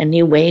level, a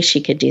new way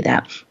she could do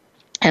that.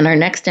 And our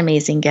next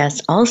amazing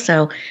guest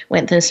also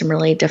went through some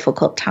really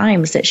difficult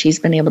times that she's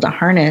been able to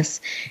harness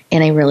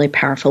in a really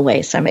powerful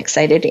way. So I'm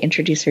excited to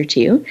introduce her to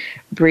you,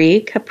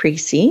 Bree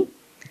Caprisi.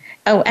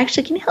 Oh,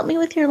 actually, can you help me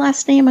with your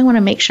last name? I want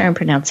to make sure I'm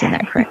pronouncing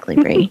that correctly,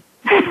 Bree.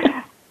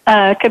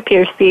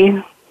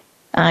 Capirsi.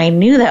 I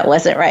knew that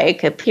wasn't right.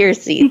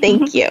 Capirsi.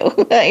 Thank you.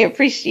 I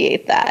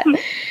appreciate that.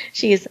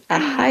 She's a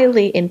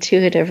highly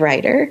intuitive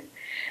writer,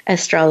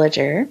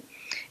 astrologer,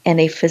 and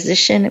a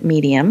physician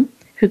medium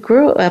who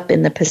grew up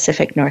in the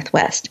Pacific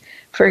Northwest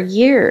for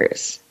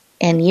years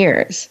and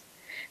years.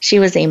 She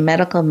was a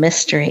medical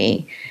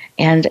mystery,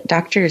 and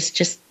doctors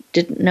just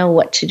didn't know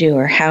what to do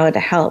or how to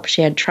help.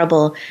 She had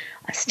trouble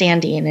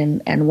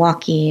standing and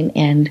walking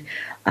and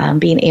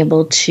being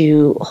able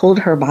to hold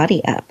her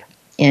body up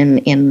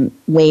in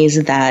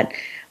ways that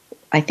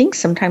I think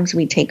sometimes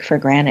we take for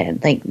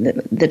granted. Like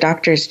the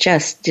doctors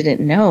just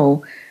didn't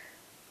know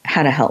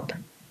how to help,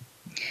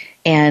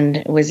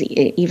 and was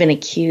even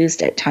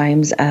accused at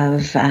times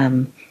of,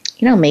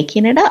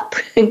 making it up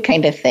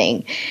kind of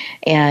thing,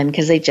 and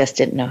because they just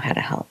didn't know how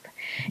to help.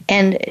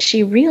 And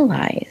she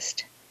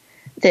realized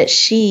that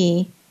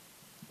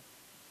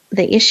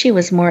the issue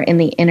was more in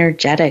the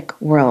energetic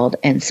world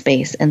and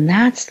space, and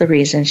that's the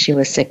reason she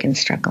was sick and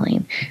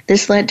struggling.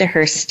 This led to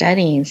her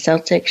studying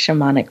Celtic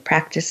shamanic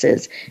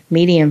practices,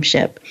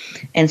 mediumship,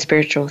 and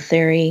spiritual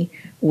theory,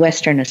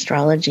 Western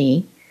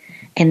astrology,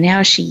 and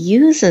now she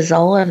uses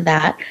all of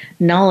that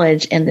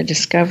knowledge and the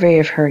discovery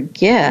of her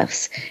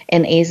gifts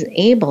and is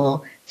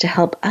able to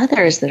help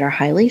others that are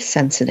highly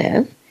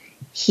sensitive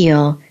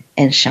heal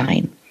and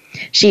shine.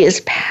 She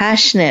is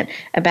passionate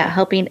about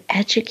helping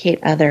educate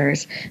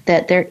others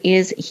that there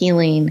is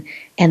healing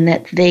and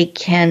that they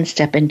can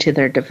step into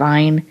their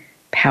divine,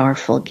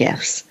 powerful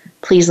gifts.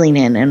 Please lean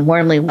in and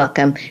warmly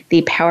welcome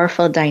the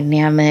powerful,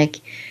 dynamic,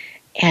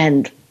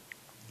 and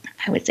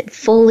I would say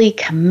fully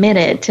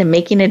committed to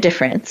making a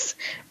difference,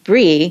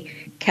 Bree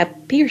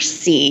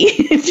Capirsi,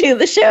 to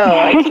the show.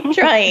 I keep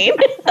trying.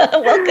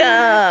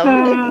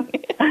 Welcome.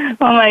 Oh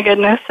my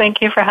goodness.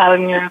 Thank you for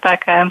having me,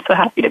 Rebecca. I'm so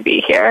happy to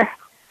be here.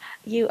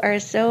 You are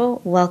so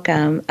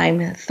welcome.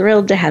 I'm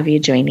thrilled to have you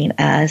joining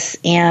us.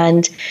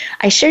 And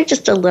I shared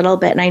just a little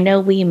bit, and I know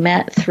we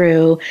met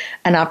through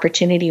an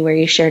opportunity where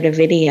you shared a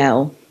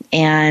video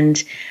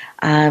and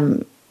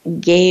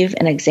gave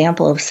an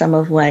example of some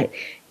of what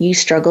you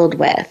struggled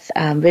with,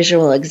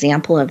 visual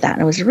example of that.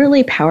 And it was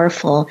really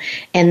powerful.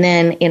 And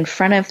then in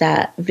front of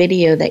that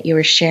video that you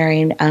were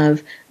sharing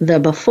of the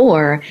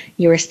before,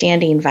 you were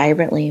standing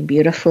vibrantly and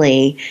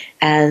beautifully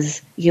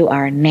as you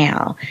are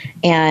now.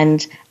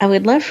 And I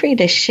would love for you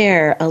to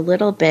share a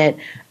little bit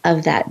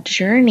of that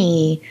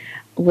journey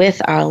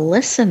with our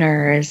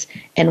listeners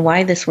and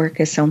why this work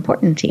is so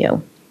important to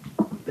you.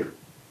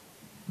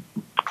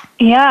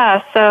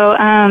 Yeah,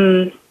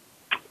 so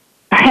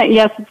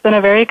yes, it's been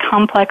a very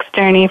complex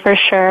journey for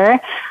sure.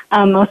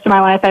 Most of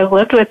my life I've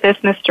lived with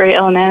this mystery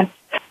illness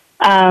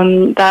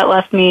that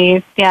left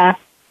me,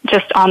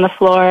 just on the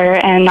floor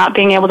and not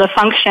being able to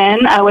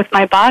function with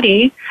my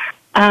body.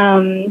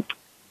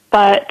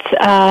 But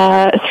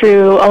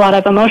through a lot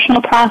of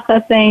emotional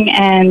processing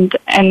and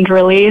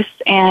release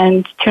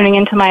and tuning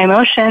into my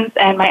emotions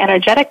and my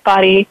energetic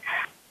body,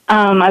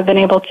 I've been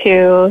able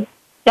to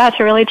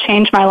really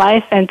change my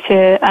life and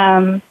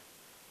to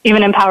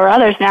even empower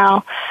others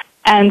now.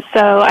 And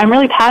so I'm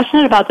really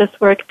passionate about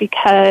this work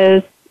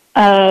because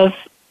of,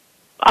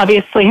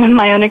 obviously,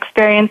 my own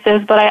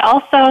experiences, but I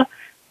also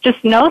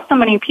just know so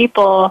many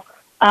people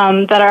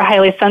that are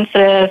highly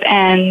sensitive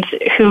and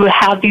who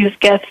have these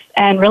gifts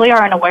and really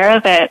aren't aware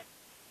of it.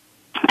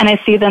 and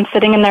I see them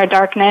sitting in their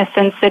darkness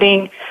and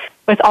sitting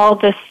with all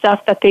this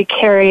stuff that they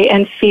carry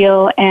and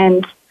feel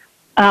and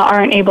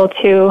aren't able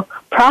to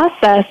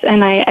process,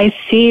 and I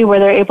see where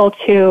they're able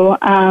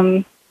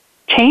to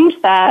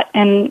change that,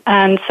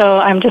 and so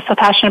I'm just so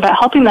passionate about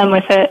helping them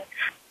with it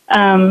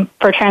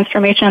for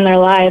transformation in their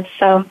lives.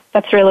 So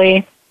that's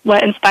really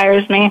what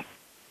inspires me.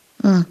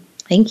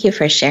 Thank you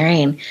for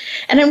sharing.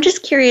 And I'm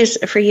just curious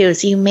for you,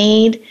 as you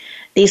made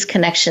these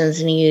connections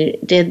and you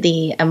did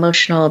the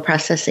emotional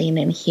processing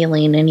and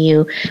healing, and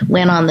you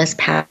went on this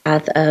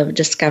path of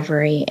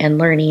discovery and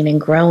learning and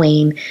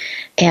growing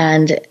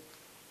and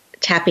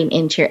tapping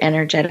into your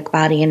energetic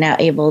body, and now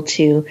able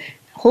to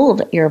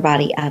hold your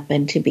body up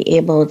and to be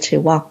able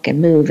to walk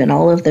and move and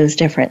all of those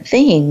different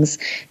things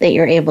that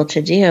you're able to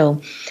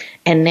do,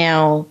 and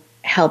now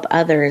help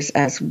others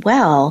as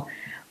well.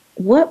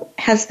 What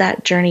has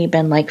that journey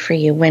been like for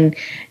you when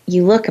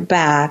you look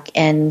back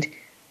and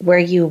where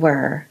you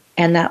were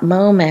and that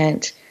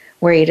moment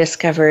where you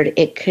discovered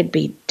it could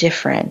be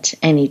different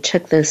and you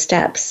took those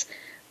steps?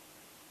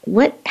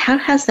 How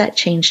has that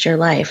changed your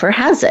life, or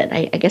has it?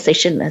 I guess I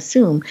shouldn't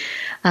assume.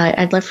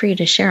 I'd love for you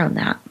to share on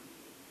that.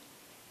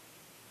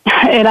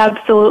 It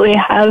absolutely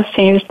has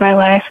changed my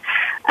life.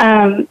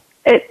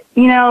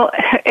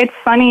 It's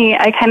funny.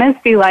 I kind of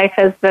see life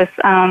as this,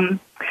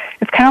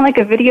 it's kind of like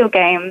a video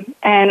game.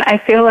 And I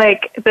feel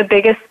like the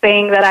biggest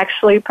thing that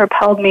actually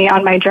propelled me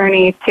on my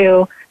journey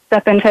to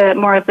step into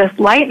more of this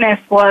lightness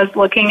was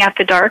looking at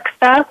the dark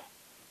stuff.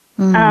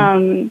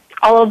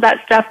 All of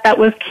that stuff that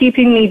was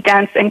keeping me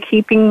dense and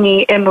keeping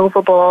me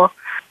immovable,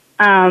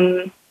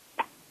 being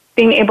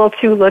able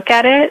to look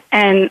at it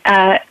and,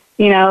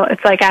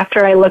 it's like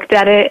after I looked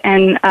at it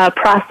and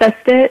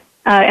processed it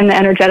in the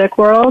energetic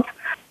world,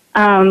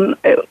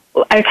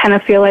 I kind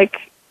of feel like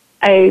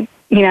I,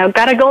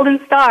 got a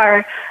golden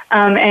star,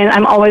 and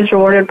I'm always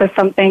rewarded with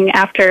something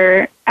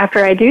after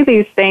I do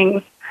these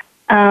things.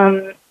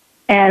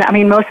 And I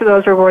mean, most of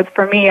those rewards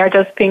for me are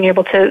just being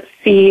able to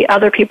see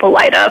other people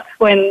light up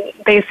when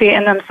they see it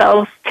in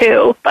themselves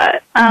too.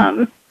 But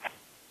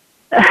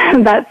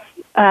that's,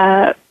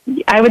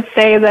 I would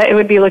say that it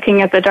would be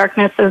looking at the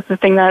darkness as the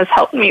thing that has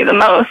helped me the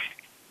most.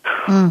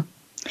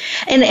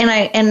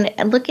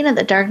 And looking at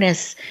the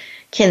darkness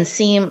can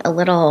seem a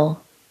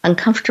little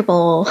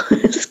uncomfortable,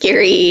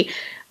 scary,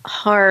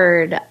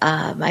 hard.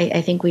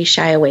 I think we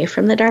shy away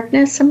from the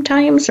darkness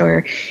sometimes,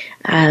 or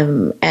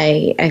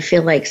I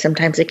feel like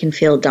sometimes it can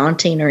feel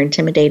daunting or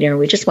intimidating, or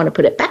we just want to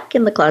put it back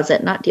in the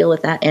closet, not deal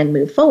with that, and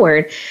move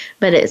forward.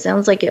 But it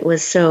sounds like it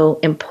was so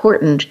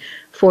important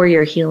for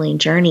your healing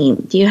journey.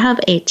 Do you have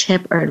a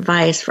tip or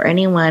advice for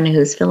anyone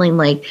who's feeling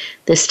like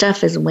this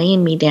stuff is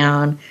weighing me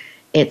down,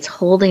 it's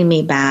holding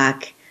me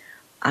back,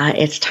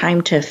 it's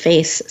time to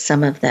face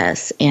some of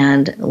this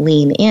and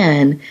lean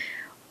in?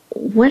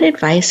 What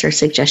advice or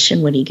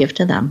suggestion would you give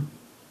to them?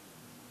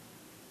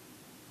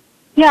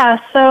 Yeah,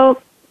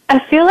 so I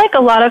feel like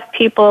a lot of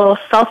people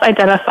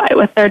self-identify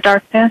with their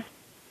darkness.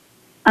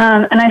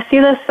 And I see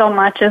this so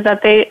much, is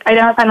that they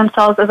identify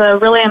themselves as a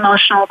really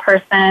emotional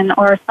person,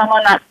 or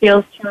someone that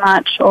feels too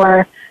much,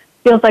 or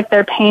feels like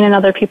they're pain in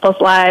other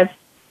people's lives.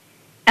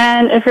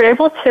 And if you're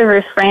able to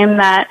reframe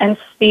that and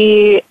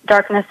see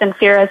darkness and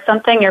fear as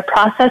something you're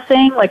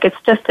processing, like it's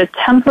just a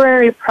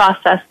temporary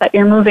process that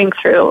you're moving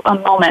through a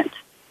moment,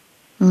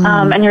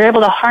 and you're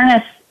able to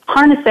harness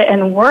it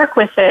and work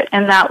with it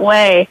in that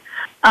way,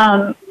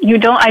 you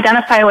don't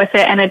identify with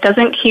it, and it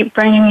doesn't keep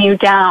bringing you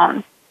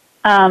down,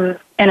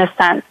 in a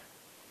sense.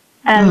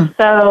 And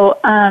so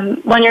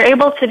when you're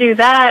able to do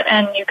that,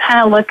 and you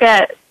kind of look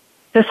at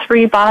the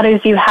three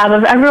bodies you have,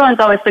 everyone's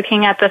always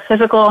looking at the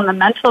physical and the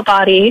mental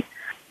body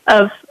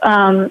of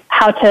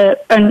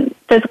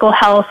physical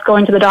health,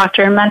 going to the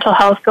doctor, mental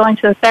health, going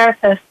to the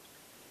therapist.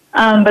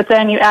 But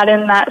then you add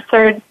in that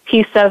third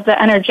piece of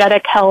the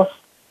energetic health,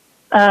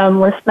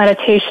 with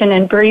meditation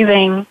and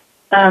breathing,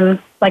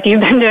 like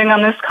you've been doing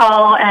on this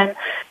call, and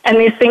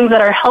these things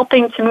that are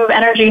helping to move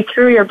energy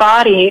through your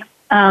body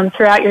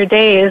throughout your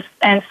days,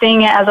 and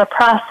seeing it as a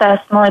process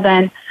more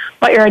than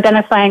what you're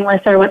identifying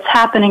with or what's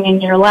happening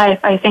in your life.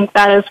 I think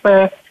that is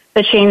where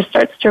the change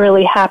starts to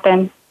really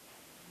happen.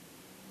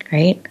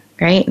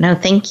 Great. No,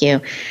 thank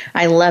you.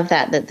 I love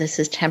that this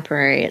is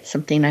temporary. It's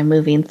something I'm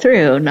moving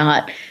through,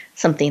 not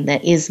something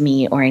that is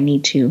me or I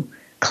need to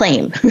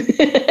claim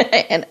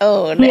and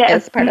own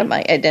as part of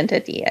my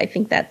identity. I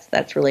think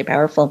that's really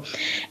powerful.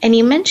 And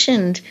you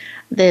mentioned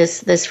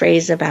this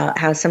phrase about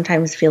how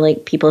sometimes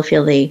people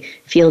feel they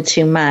feel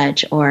too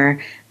much,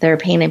 or there are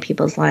pain in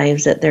people's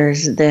lives, that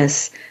there's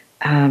this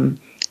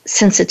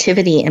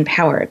sensitivity and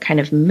power kind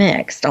of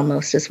mixed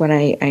almost, is what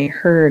I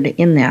heard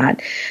in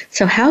that.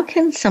 So how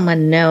can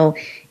someone know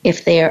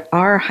if they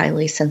are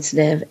highly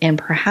sensitive, and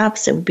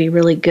perhaps it would be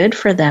really good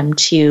for them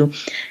to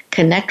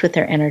connect with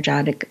their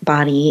energetic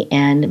body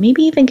and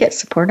maybe even get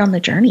support on the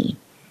journey?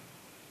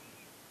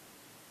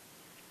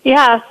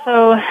 Yeah,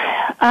 so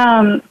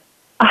a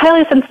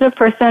highly sensitive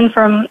person,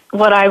 from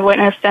what I've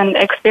witnessed and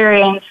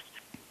experienced,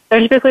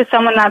 they're typically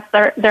someone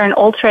they're an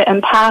ultra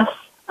empath.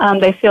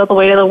 They feel the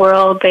weight of the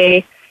world.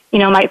 They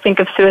might think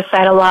of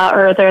suicide a lot,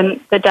 or they're in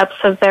the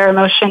depths of their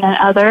emotion in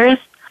others.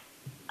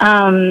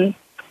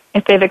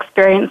 If they've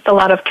experienced a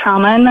lot of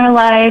trauma in their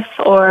life,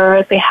 or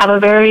if they have a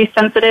very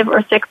sensitive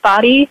or sick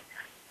body,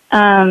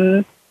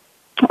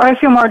 or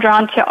if you're more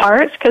drawn to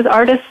art, because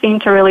artists seem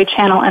to really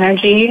channel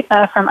energy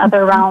from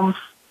other realms.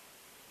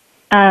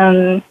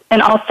 And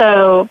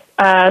also,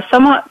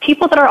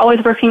 people that are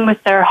always working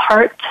with their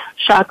heart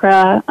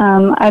chakra.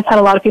 I've had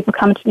a lot of people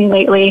come to me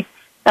lately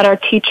that are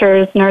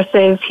teachers,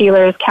 nurses,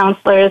 healers,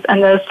 counselors,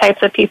 and those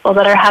types of people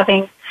that are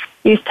having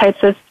these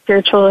types of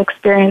spiritual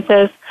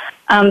experiences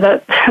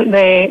that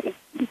they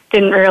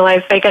didn't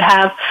realize they could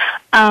have.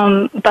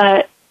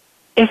 But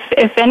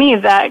if any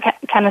of that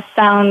kind of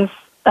sounds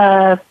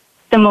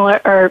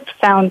similar or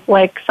sounds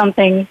like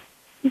something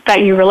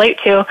that you relate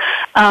to,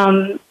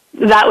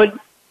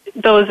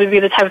 those would be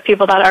the type of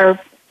people that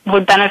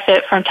would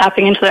benefit from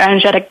tapping into their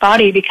energetic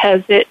body,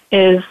 because it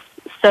is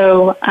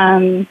so,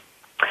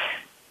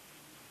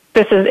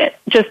 this is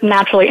just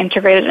naturally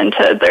integrated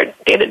into their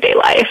day-to-day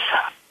life.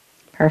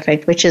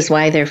 Perfect, which is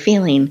why they're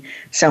feeling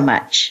so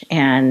much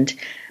and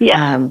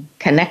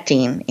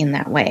connecting in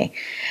that way.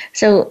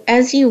 So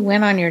as you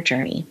went on your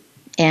journey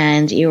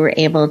and you were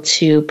able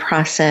to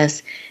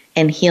process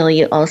and heal,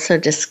 you also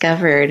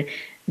discovered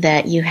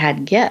that you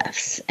had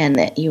gifts and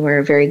that you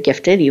were very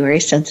gifted. You were a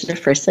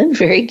sensitive person,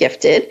 very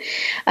gifted.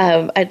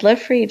 I'd love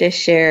for you to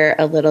share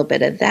a little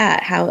bit of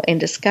that. How, in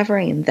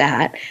discovering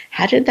that,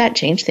 how did that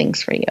change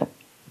things for you?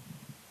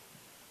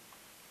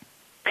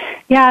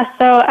 Yeah,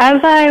 so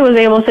as I was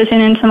able to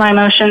tune into my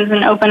emotions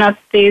and open up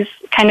these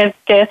kind of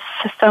gifts,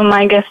 so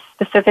my gifts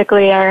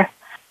specifically are,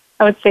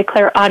 I would say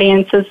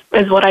clairaudience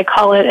is what I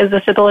call it, is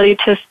this ability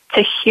to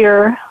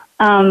hear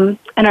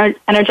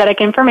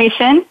energetic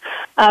information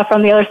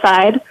from the other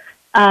side,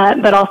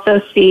 but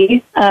also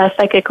see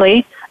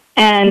psychically.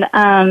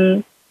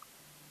 And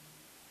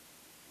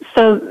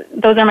so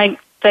those are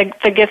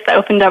the gifts that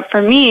opened up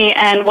for me.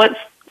 And what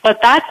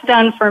that's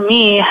done for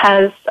me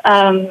has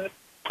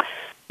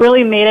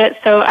really made it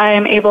so I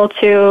am able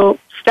to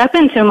step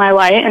into my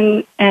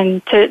light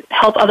and to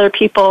help other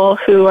people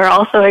who are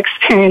also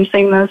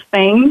experiencing those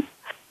things.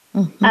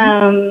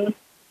 Mm-hmm.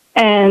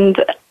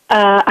 And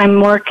I'm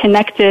more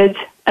connected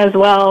as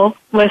well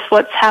with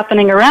what's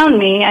happening around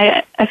me.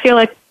 I feel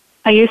like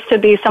I used to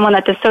be someone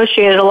that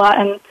dissociated a lot,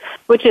 and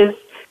which is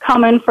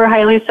common for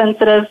highly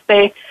sensitives.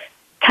 They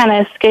kind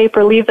of escape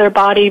or leave their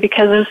body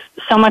because of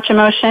so much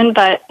emotion,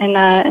 but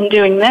in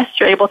doing this,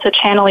 you're able to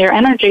channel your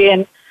energy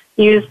and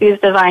use these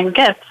divine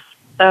gifts.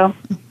 So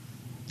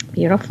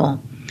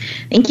beautiful.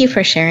 Thank you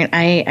for sharing.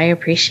 I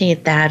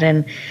appreciate that.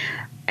 And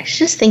I was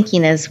just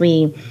thinking, as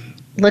we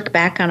look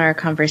back on our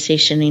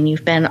conversation, and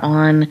you've been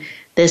on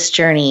this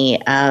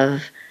journey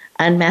of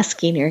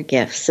unmasking your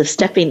gifts, of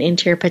stepping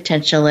into your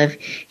potential, of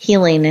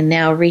healing, and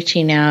now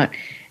reaching out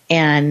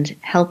and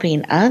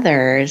helping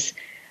others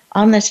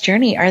on this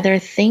journey, are there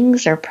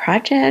things or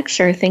projects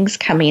or things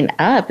coming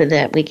up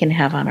that we can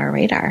have on our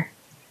radar?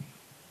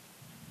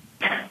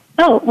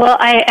 Oh, well,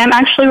 I am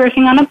actually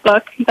working on a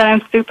book that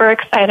I'm super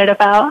excited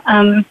about.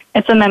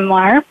 It's a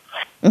memoir,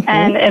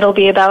 and it'll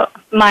be about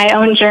my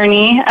own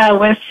journey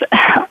with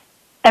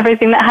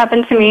everything that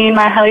happened to me in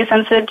my highly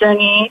sensitive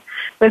journey,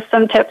 with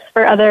some tips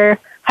for other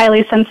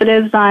highly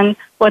sensitives on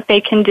what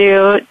they can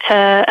do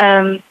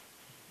to,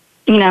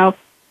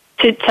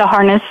 to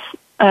harness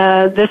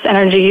this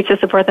energy to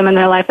support them in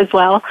their life as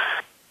well.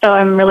 So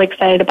I'm really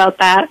excited about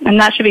that, and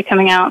that should be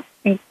coming out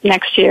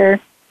next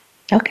year.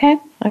 Okay,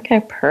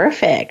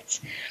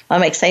 perfect. Well,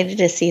 I'm excited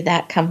to see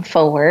that come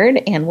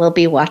forward, and we'll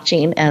be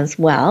watching as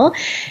well.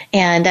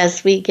 And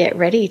as we get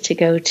ready to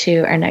go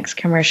to our next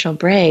commercial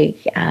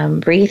break,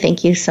 Bree,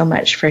 thank you so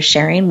much for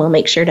sharing. We'll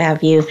make sure to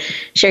have you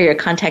share your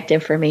contact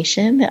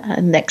information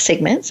next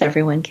segment so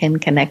everyone can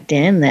connect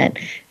in that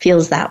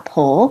feels that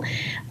pull.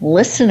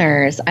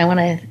 Listeners, I want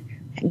to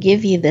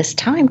give you this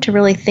time to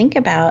really think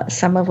about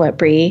some of what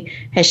Bree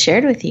has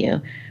shared with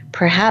you.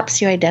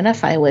 Perhaps you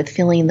identify with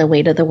feeling the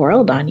weight of the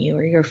world on you,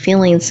 or you're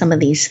feeling some of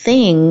these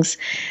things.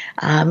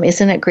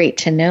 Isn't it great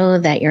to know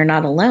that you're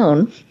not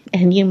alone,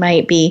 and you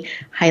might be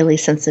highly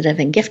sensitive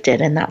and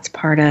gifted, and that's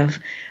part of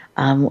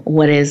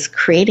what is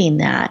creating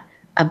that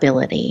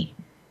ability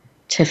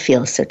to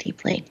feel so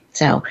deeply.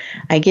 So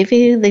I give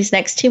you these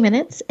next 2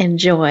 minutes.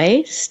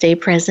 Enjoy, stay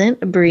present,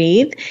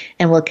 breathe,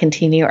 and we'll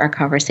continue our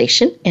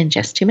conversation in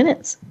just 2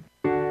 minutes.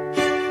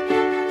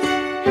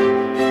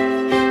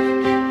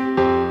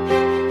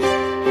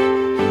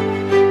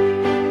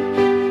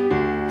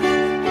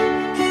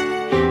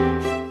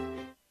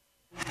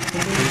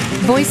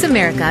 Voice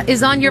America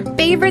is on your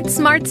favorite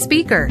smart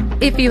speaker.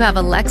 If you have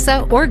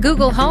Alexa or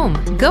Google Home,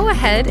 go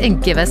ahead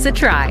and give us a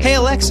try. Hey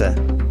Alexa,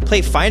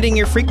 play Finding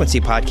Your Frequency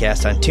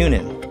podcast on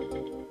TuneIn.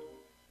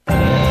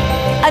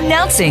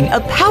 Announcing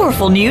a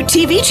powerful new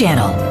TV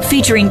channel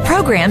featuring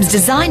programs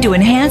designed to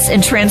enhance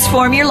and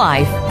transform your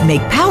life.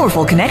 Make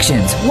powerful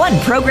connections, one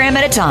program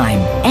at a time.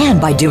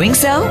 And by doing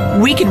so,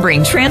 we can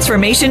bring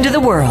transformation to the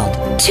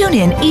world. Tune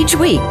in each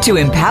week to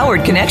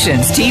Empowered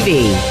Connections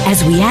TV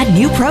as we add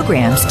new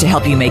programs to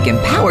help you make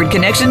empowered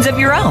connections of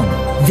your own.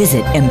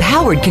 Visit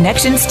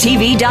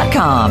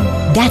empoweredconnectionstv.com.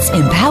 That's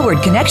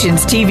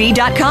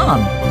empoweredconnectionstv.com.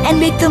 And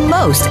make the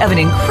most of an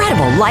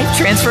incredible life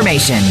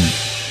transformation.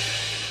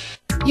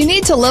 You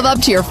need to live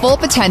up to your full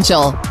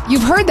potential.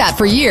 You've heard that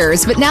for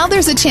years, but now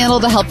there's a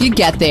channel to help you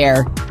get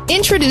there.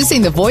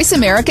 Introducing the Voice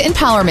America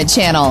Empowerment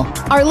Channel.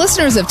 Our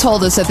listeners have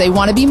told us that they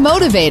want to be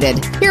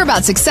motivated, hear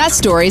about success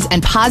stories,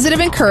 and positive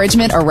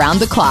encouragement around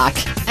the clock.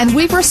 And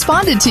we've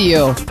responded to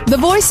you. The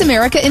Voice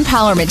America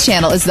Empowerment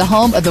Channel is the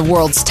home of the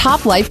world's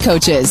top life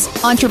coaches,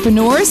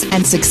 entrepreneurs,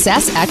 and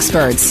success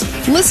experts.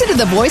 Listen to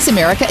the Voice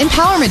America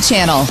Empowerment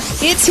Channel.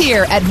 It's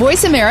here at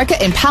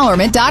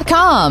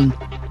voiceamericaempowerment.com.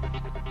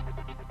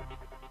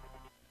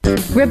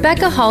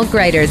 Rebecca Hall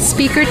Greider's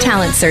Speaker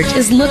Talent Search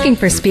is looking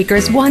for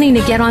speakers wanting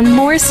to get on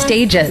more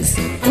stages.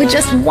 With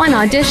just one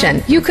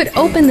audition, you could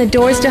open the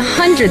doors to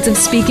hundreds of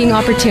speaking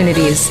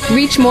opportunities,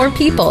 reach more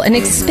people, and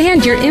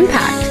expand your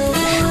impact.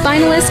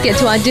 Finalists get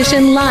to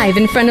audition live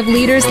in front of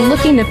leaders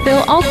looking to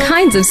fill all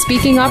kinds of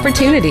speaking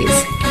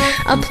opportunities.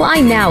 Apply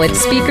now at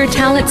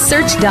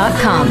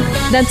SpeakerTalentSearch.com.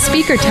 That's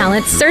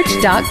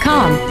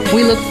SpeakerTalentSearch.com.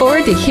 We look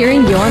forward to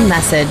hearing your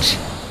message.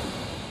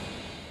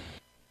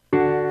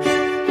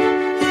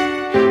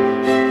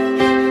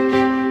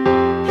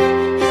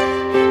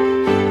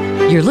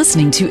 You're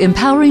listening to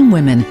Empowering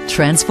Women,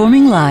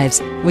 Transforming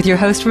Lives with your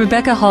host,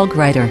 Rebecca Hall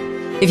Greider.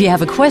 If you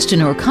have a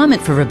question or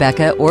comment for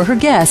Rebecca or her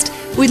guest,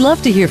 we'd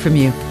love to hear from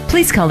you.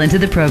 Please call into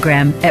the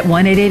program at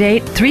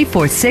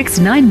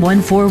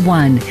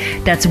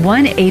 1-888-346-9141. That's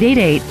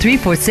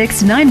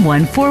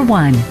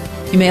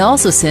 1-888-346-9141. You may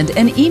also send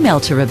an email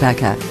to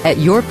Rebecca at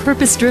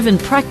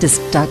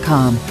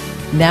yourpurposedrivenpractice.com.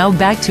 Now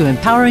back to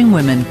Empowering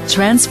Women,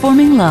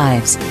 Transforming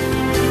Lives.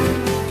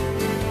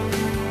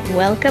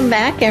 Welcome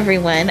back,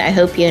 everyone. I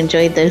hope you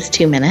enjoyed those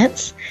 2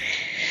 minutes,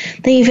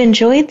 that you've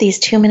enjoyed these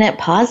 2-minute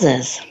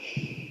pauses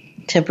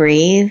to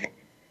breathe,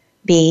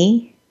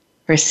 be,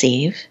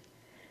 receive.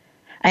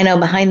 I know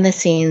behind the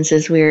scenes,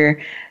 as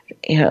we're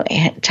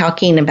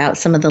talking about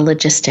some of the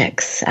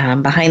logistics,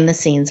 behind the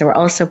scenes, there were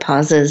also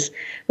pauses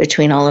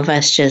between all of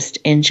us just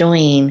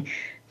enjoying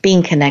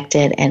being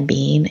connected and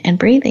being and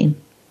breathing.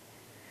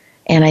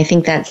 And I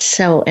think that's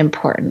so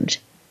important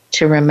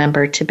to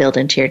remember to build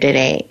into your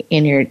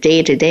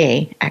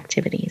day-to-day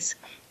activities.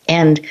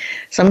 And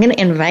so I'm going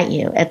to invite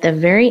you at the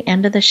very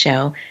end of the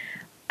show,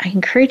 I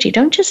encourage you,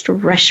 don't just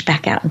rush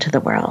back out into the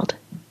world.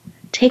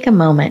 Take a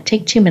moment,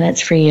 take 2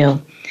 minutes for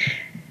you.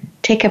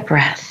 Take a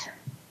breath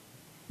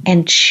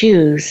and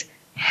choose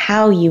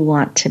how you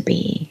want to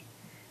be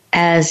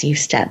as you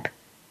step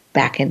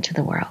back into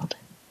the world.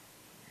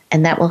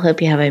 And that will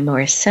help you have a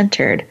more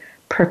centered,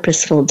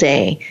 purposeful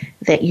day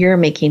that you're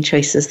making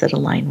choices that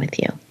align with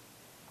you.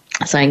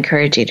 So I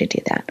encourage you to do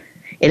that.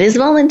 It is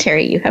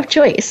voluntary. You have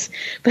choice.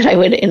 But I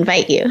would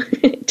invite you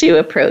to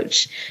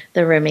approach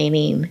the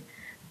remaining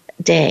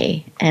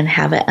day and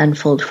have it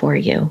unfold for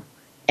you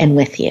and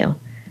with you.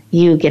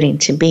 You getting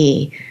to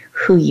be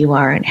who you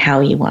are and how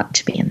you want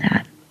to be in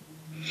that.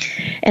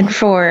 And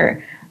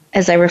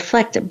as I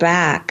reflect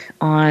back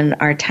on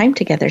our time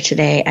together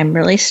today, I'm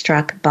really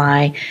struck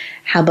by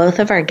how both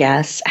of our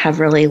guests have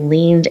really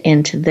leaned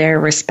into their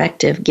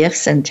respective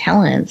gifts and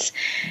talents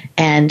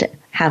and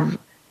have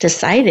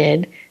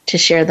decided to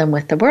share them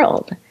with the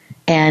world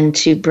and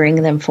to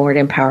bring them forward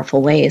in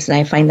powerful ways. And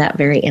I find that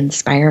very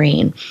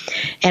inspiring.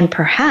 And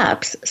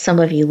perhaps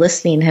some of you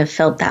listening have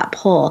felt that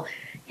pull.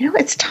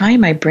 It's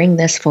time I bring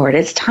this forward.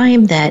 It's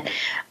time that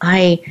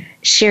I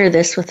share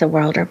this with the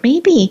world. Or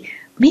maybe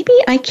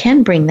I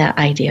can bring that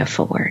idea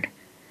forward.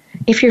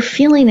 If you're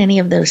feeling any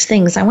of those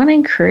things, I want to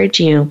encourage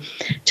you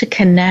to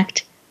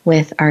connect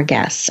with our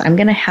guests. I'm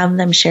going to have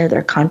them share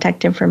their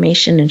contact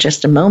information in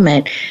just a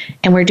moment,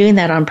 and we're doing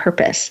that on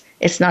purpose.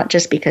 It's not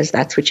just because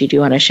that's what you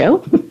do on a show,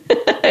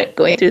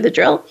 going through the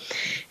drill.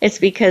 It's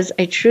because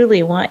I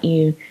truly want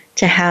you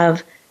to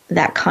have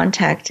that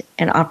contact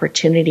and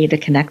opportunity to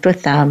connect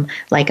with them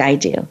like I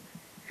do,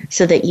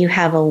 so that you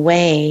have a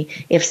way,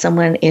 if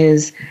someone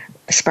is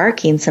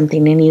sparking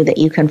something in you, that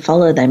you can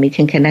follow them, you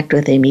can connect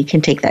with them, you can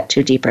take that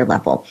to a deeper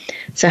level.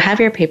 So have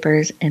your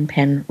papers and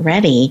pen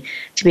ready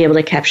to be able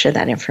to capture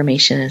that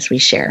information as we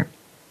share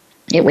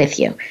it with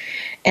you.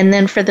 And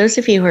then for those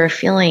of you who are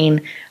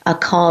feeling a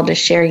call to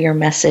share your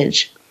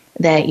message,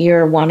 that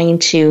you're wanting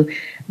to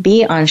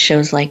be on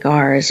shows like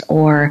ours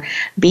or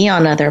be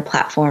on other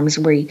platforms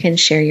where you can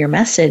share your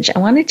message, I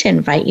wanted to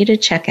invite you to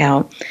check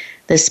out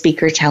the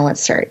Speaker Talent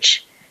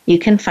Search. You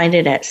can find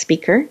it at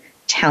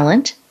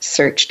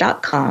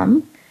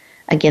SpeakerTalentSearch.com.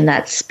 Again,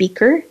 that's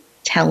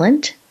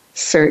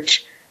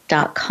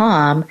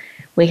SpeakerTalentSearch.com.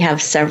 We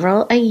have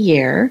several a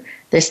year.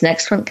 This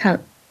next one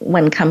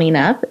one coming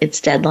up.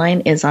 Its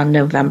deadline is on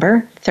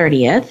November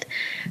 30th.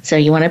 So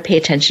you want to pay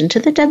attention to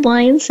the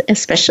deadlines,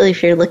 especially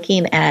if you're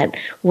looking at,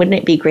 wouldn't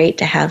it be great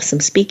to have some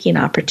speaking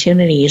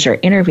opportunities or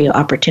interview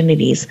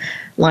opportunities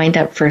lined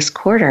up first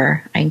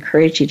quarter? I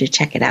encourage you to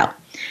check it out.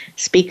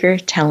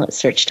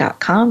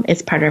 SpeakerTalentSearch.com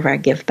is part of our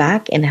give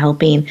back in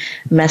helping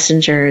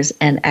messengers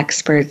and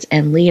experts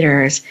and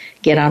leaders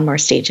get on more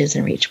stages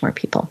and reach more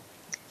people.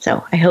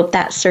 So I hope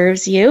that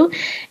serves you.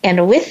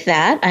 And with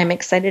that, I'm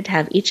excited to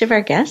have each of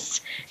our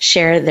guests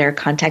share their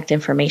contact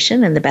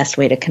information and the best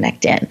way to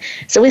connect in.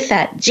 So with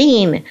that,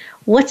 Jean,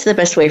 what's the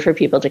best way for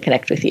people to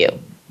connect with you?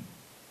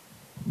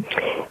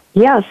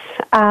 Yes,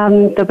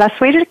 the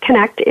best way to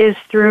connect is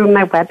through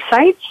my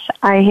websites.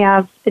 I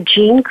have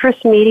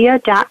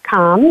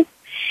jeanchrismedia.com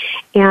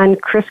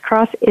and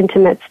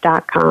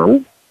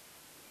crisscrossintimates.com.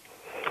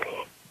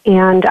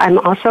 And I'm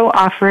also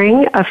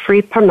offering a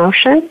free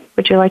promotion.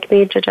 Would you like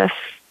me to just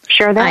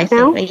share that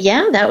now?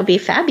 Yeah, that would be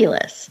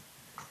fabulous.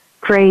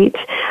 Great.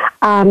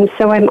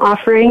 So I'm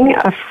offering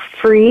a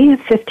free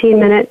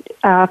 15-minute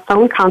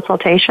phone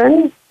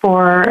consultation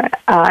for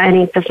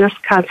any business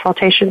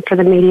consultation for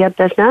the media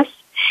business,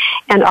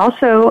 and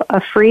also a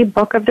free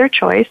book of their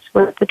choice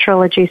with the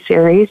Trilogy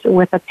series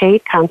with a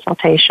paid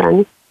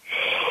consultation.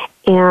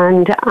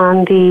 And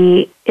on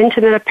the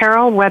Intimate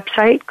Apparel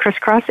website,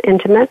 Crisscross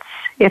Intimates,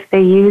 if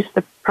they use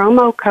the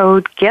promo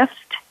code GIFT,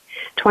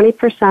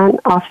 20%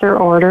 off their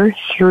order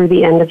through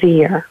the end of the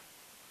year.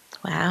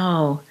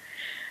 Wow.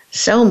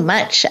 So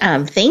much.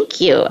 Thank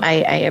you.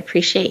 I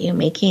appreciate you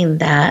making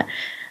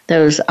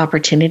those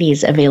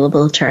opportunities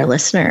available to our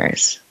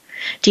listeners.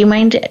 Do you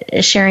mind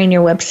sharing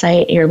your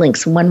website, your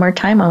links one more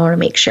time? I want to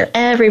make sure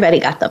everybody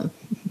got them.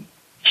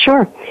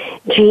 Sure.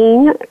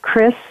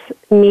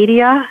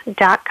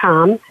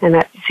 JeanChrisMedia.com, and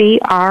that's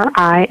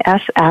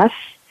CRISS,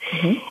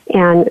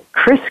 and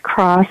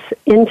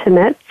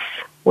crisscrossintimates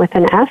with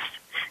an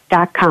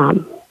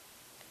S.com.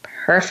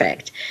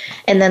 Perfect.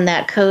 And then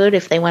that code,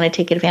 if they want to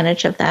take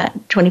advantage of that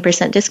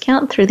 20%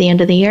 discount through the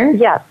end of the year?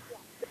 Yes.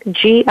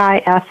 GIFT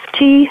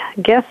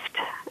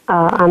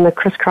on the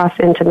Crisscross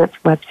Intimates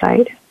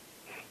website.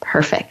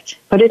 Perfect.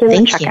 Put it in the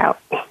checkout.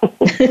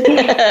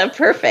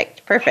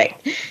 Perfect.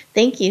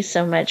 Thank you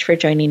so much for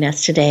joining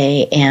us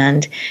today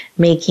and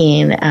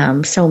making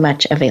so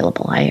much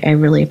available. I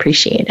really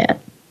appreciate it.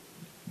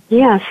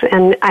 Yes,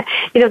 and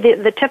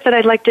the tip that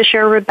I'd like to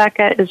share,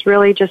 Rebecca, is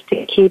really just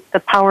to keep the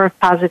power of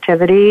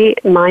positivity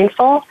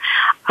mindful.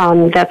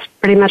 That's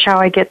pretty much how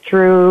I get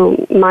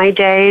through my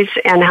days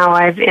and how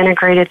I've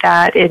integrated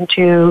that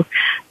into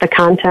the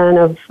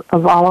content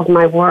of all of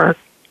my work.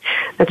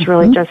 That's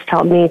really just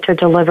helped me to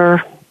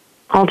deliver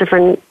all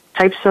different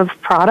types of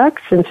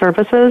products and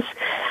services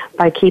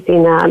by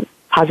keeping that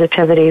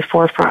positivity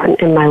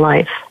forefront in my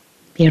life.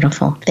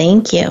 Beautiful.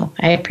 Thank you.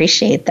 I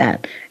appreciate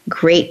that.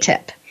 Great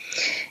tip.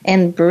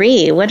 And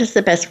Bree, what is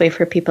the best way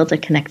for people to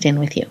connect in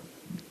with you?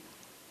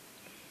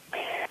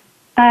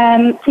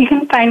 So you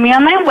can find me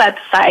on my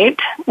website,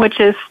 which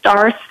is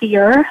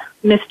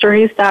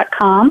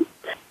starseermysteries.com.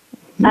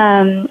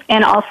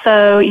 And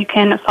also you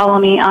can follow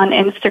me on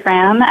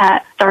Instagram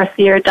at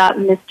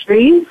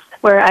starseer.mysteries,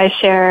 where I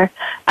share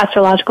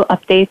astrological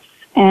updates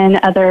and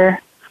other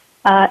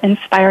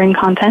inspiring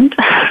content.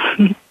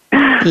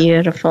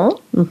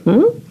 Beautiful.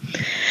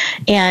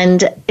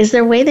 And is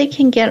there a way they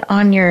can get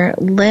on your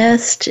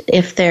list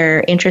if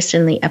they're interested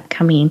in the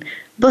upcoming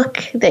book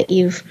that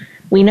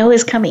we know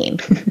is coming?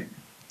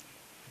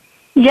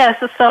 Yes.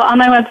 So on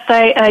my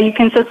website, you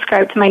can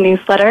subscribe to my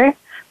newsletter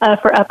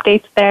for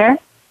updates there.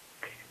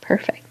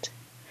 Perfect.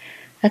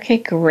 Okay,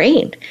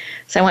 great.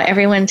 So I want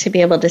everyone to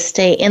be able to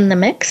stay in the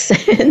mix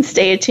and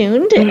stay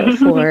attuned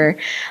for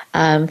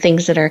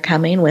things that are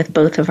coming with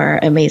both of our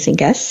amazing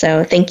guests.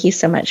 So thank you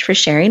so much for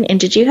sharing. And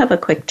did you have a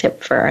quick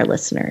tip for our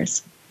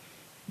listeners?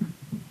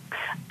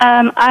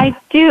 I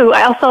do.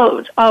 I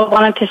also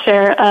wanted to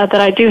share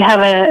that I do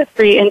have a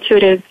free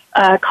intuitive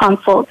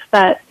consult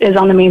that is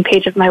on the main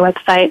page of my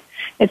website.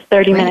 It's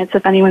 30 minutes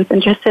if anyone's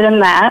interested in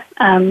that.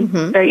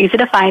 Very easy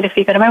to find if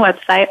you go to my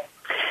website.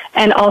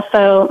 And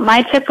also,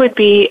 my tip would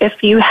be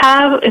if you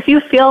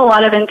feel a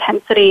lot of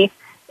intensity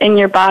in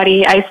your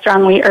body, I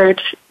strongly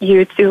urge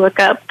you to look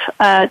up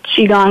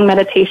Qigong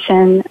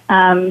meditation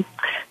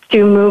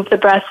to move the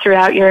breath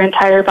throughout your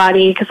entire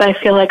body, because I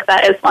feel like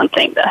that is one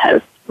thing that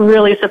has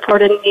really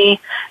supported me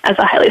as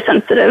a highly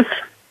sensitive.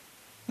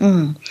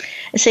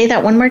 Say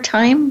that one more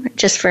time,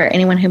 just for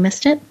anyone who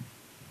missed it.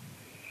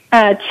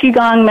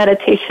 Qigong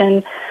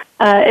meditation,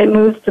 it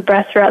moves the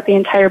breath throughout the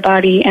entire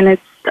body, and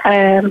it's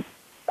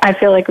I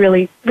feel like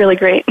really, really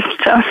great.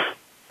 So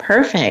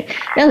perfect.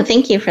 No,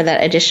 thank you for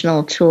that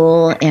additional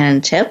tool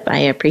and tip. I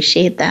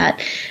appreciate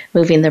that.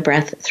 Moving the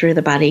breath through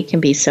the body can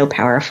be so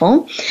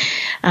powerful.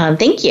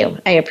 Thank you.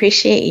 I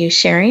appreciate you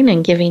sharing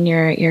and giving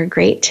your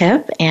great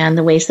tip and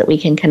the ways that we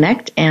can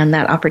connect and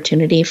that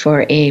opportunity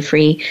for a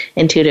free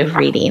intuitive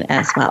reading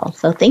as well.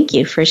 So thank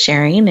you for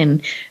sharing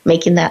and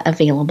making that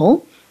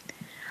available.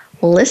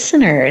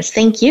 listeners,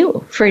 thank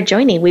you for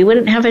joining. We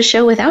wouldn't have a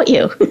show without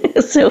you.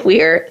 So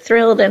we are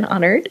thrilled and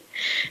honored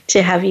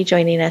to have you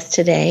joining us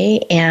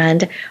today,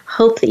 and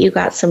hope that you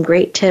got some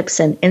great tips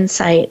and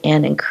insight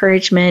and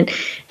encouragement,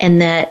 and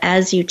that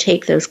as you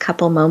take those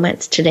couple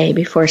moments today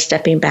before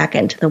stepping back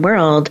into the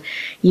world,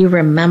 you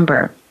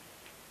remember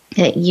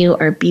that you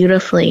are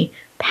beautifully,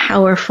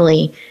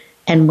 powerfully,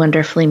 and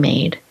wonderfully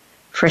made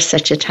for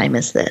such a time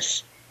as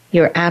this.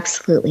 You're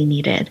absolutely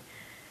needed.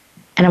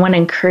 And I want to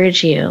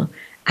encourage you,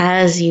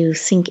 as you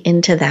sink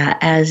into that,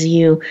 as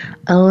you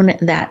own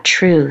that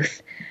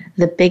truth,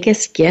 the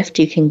biggest gift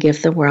you can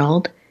give the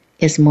world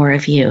is more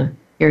of you,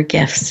 your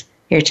gifts,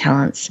 your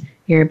talents,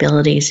 your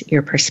abilities,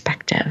 your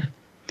perspective.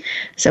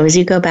 So as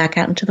you go back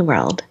out into the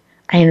world,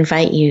 I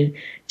invite you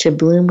to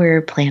bloom where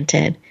you're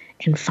planted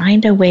and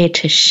find a way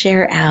to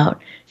share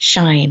out,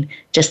 shine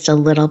just a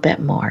little bit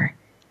more.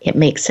 It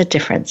makes a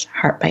difference,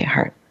 heart by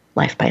heart,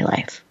 life by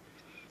life.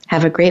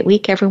 Have a great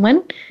week,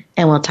 everyone,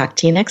 and we'll talk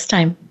to you next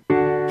time.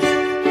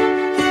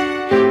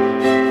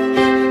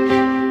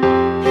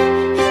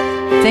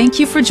 Thank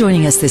you for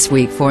joining us this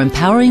week for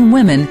Empowering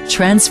Women,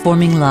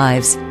 Transforming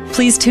Lives.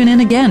 Please tune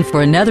in again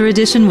for another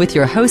edition with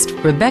your host,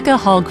 Rebecca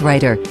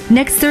Hall-Gruyter,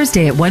 next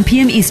Thursday at 1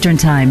 p.m. Eastern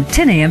Time,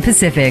 10 a.m.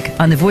 Pacific,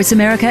 on the Voice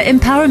America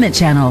Empowerment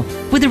Channel,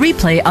 with a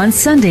replay on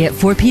Sunday at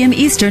 4 p.m.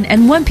 Eastern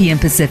and 1 p.m.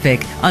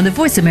 Pacific on the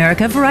Voice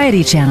America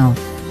Variety Channel.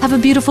 Have a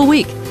beautiful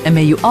week, and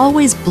may you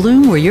always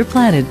bloom where you're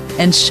planted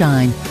and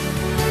shine.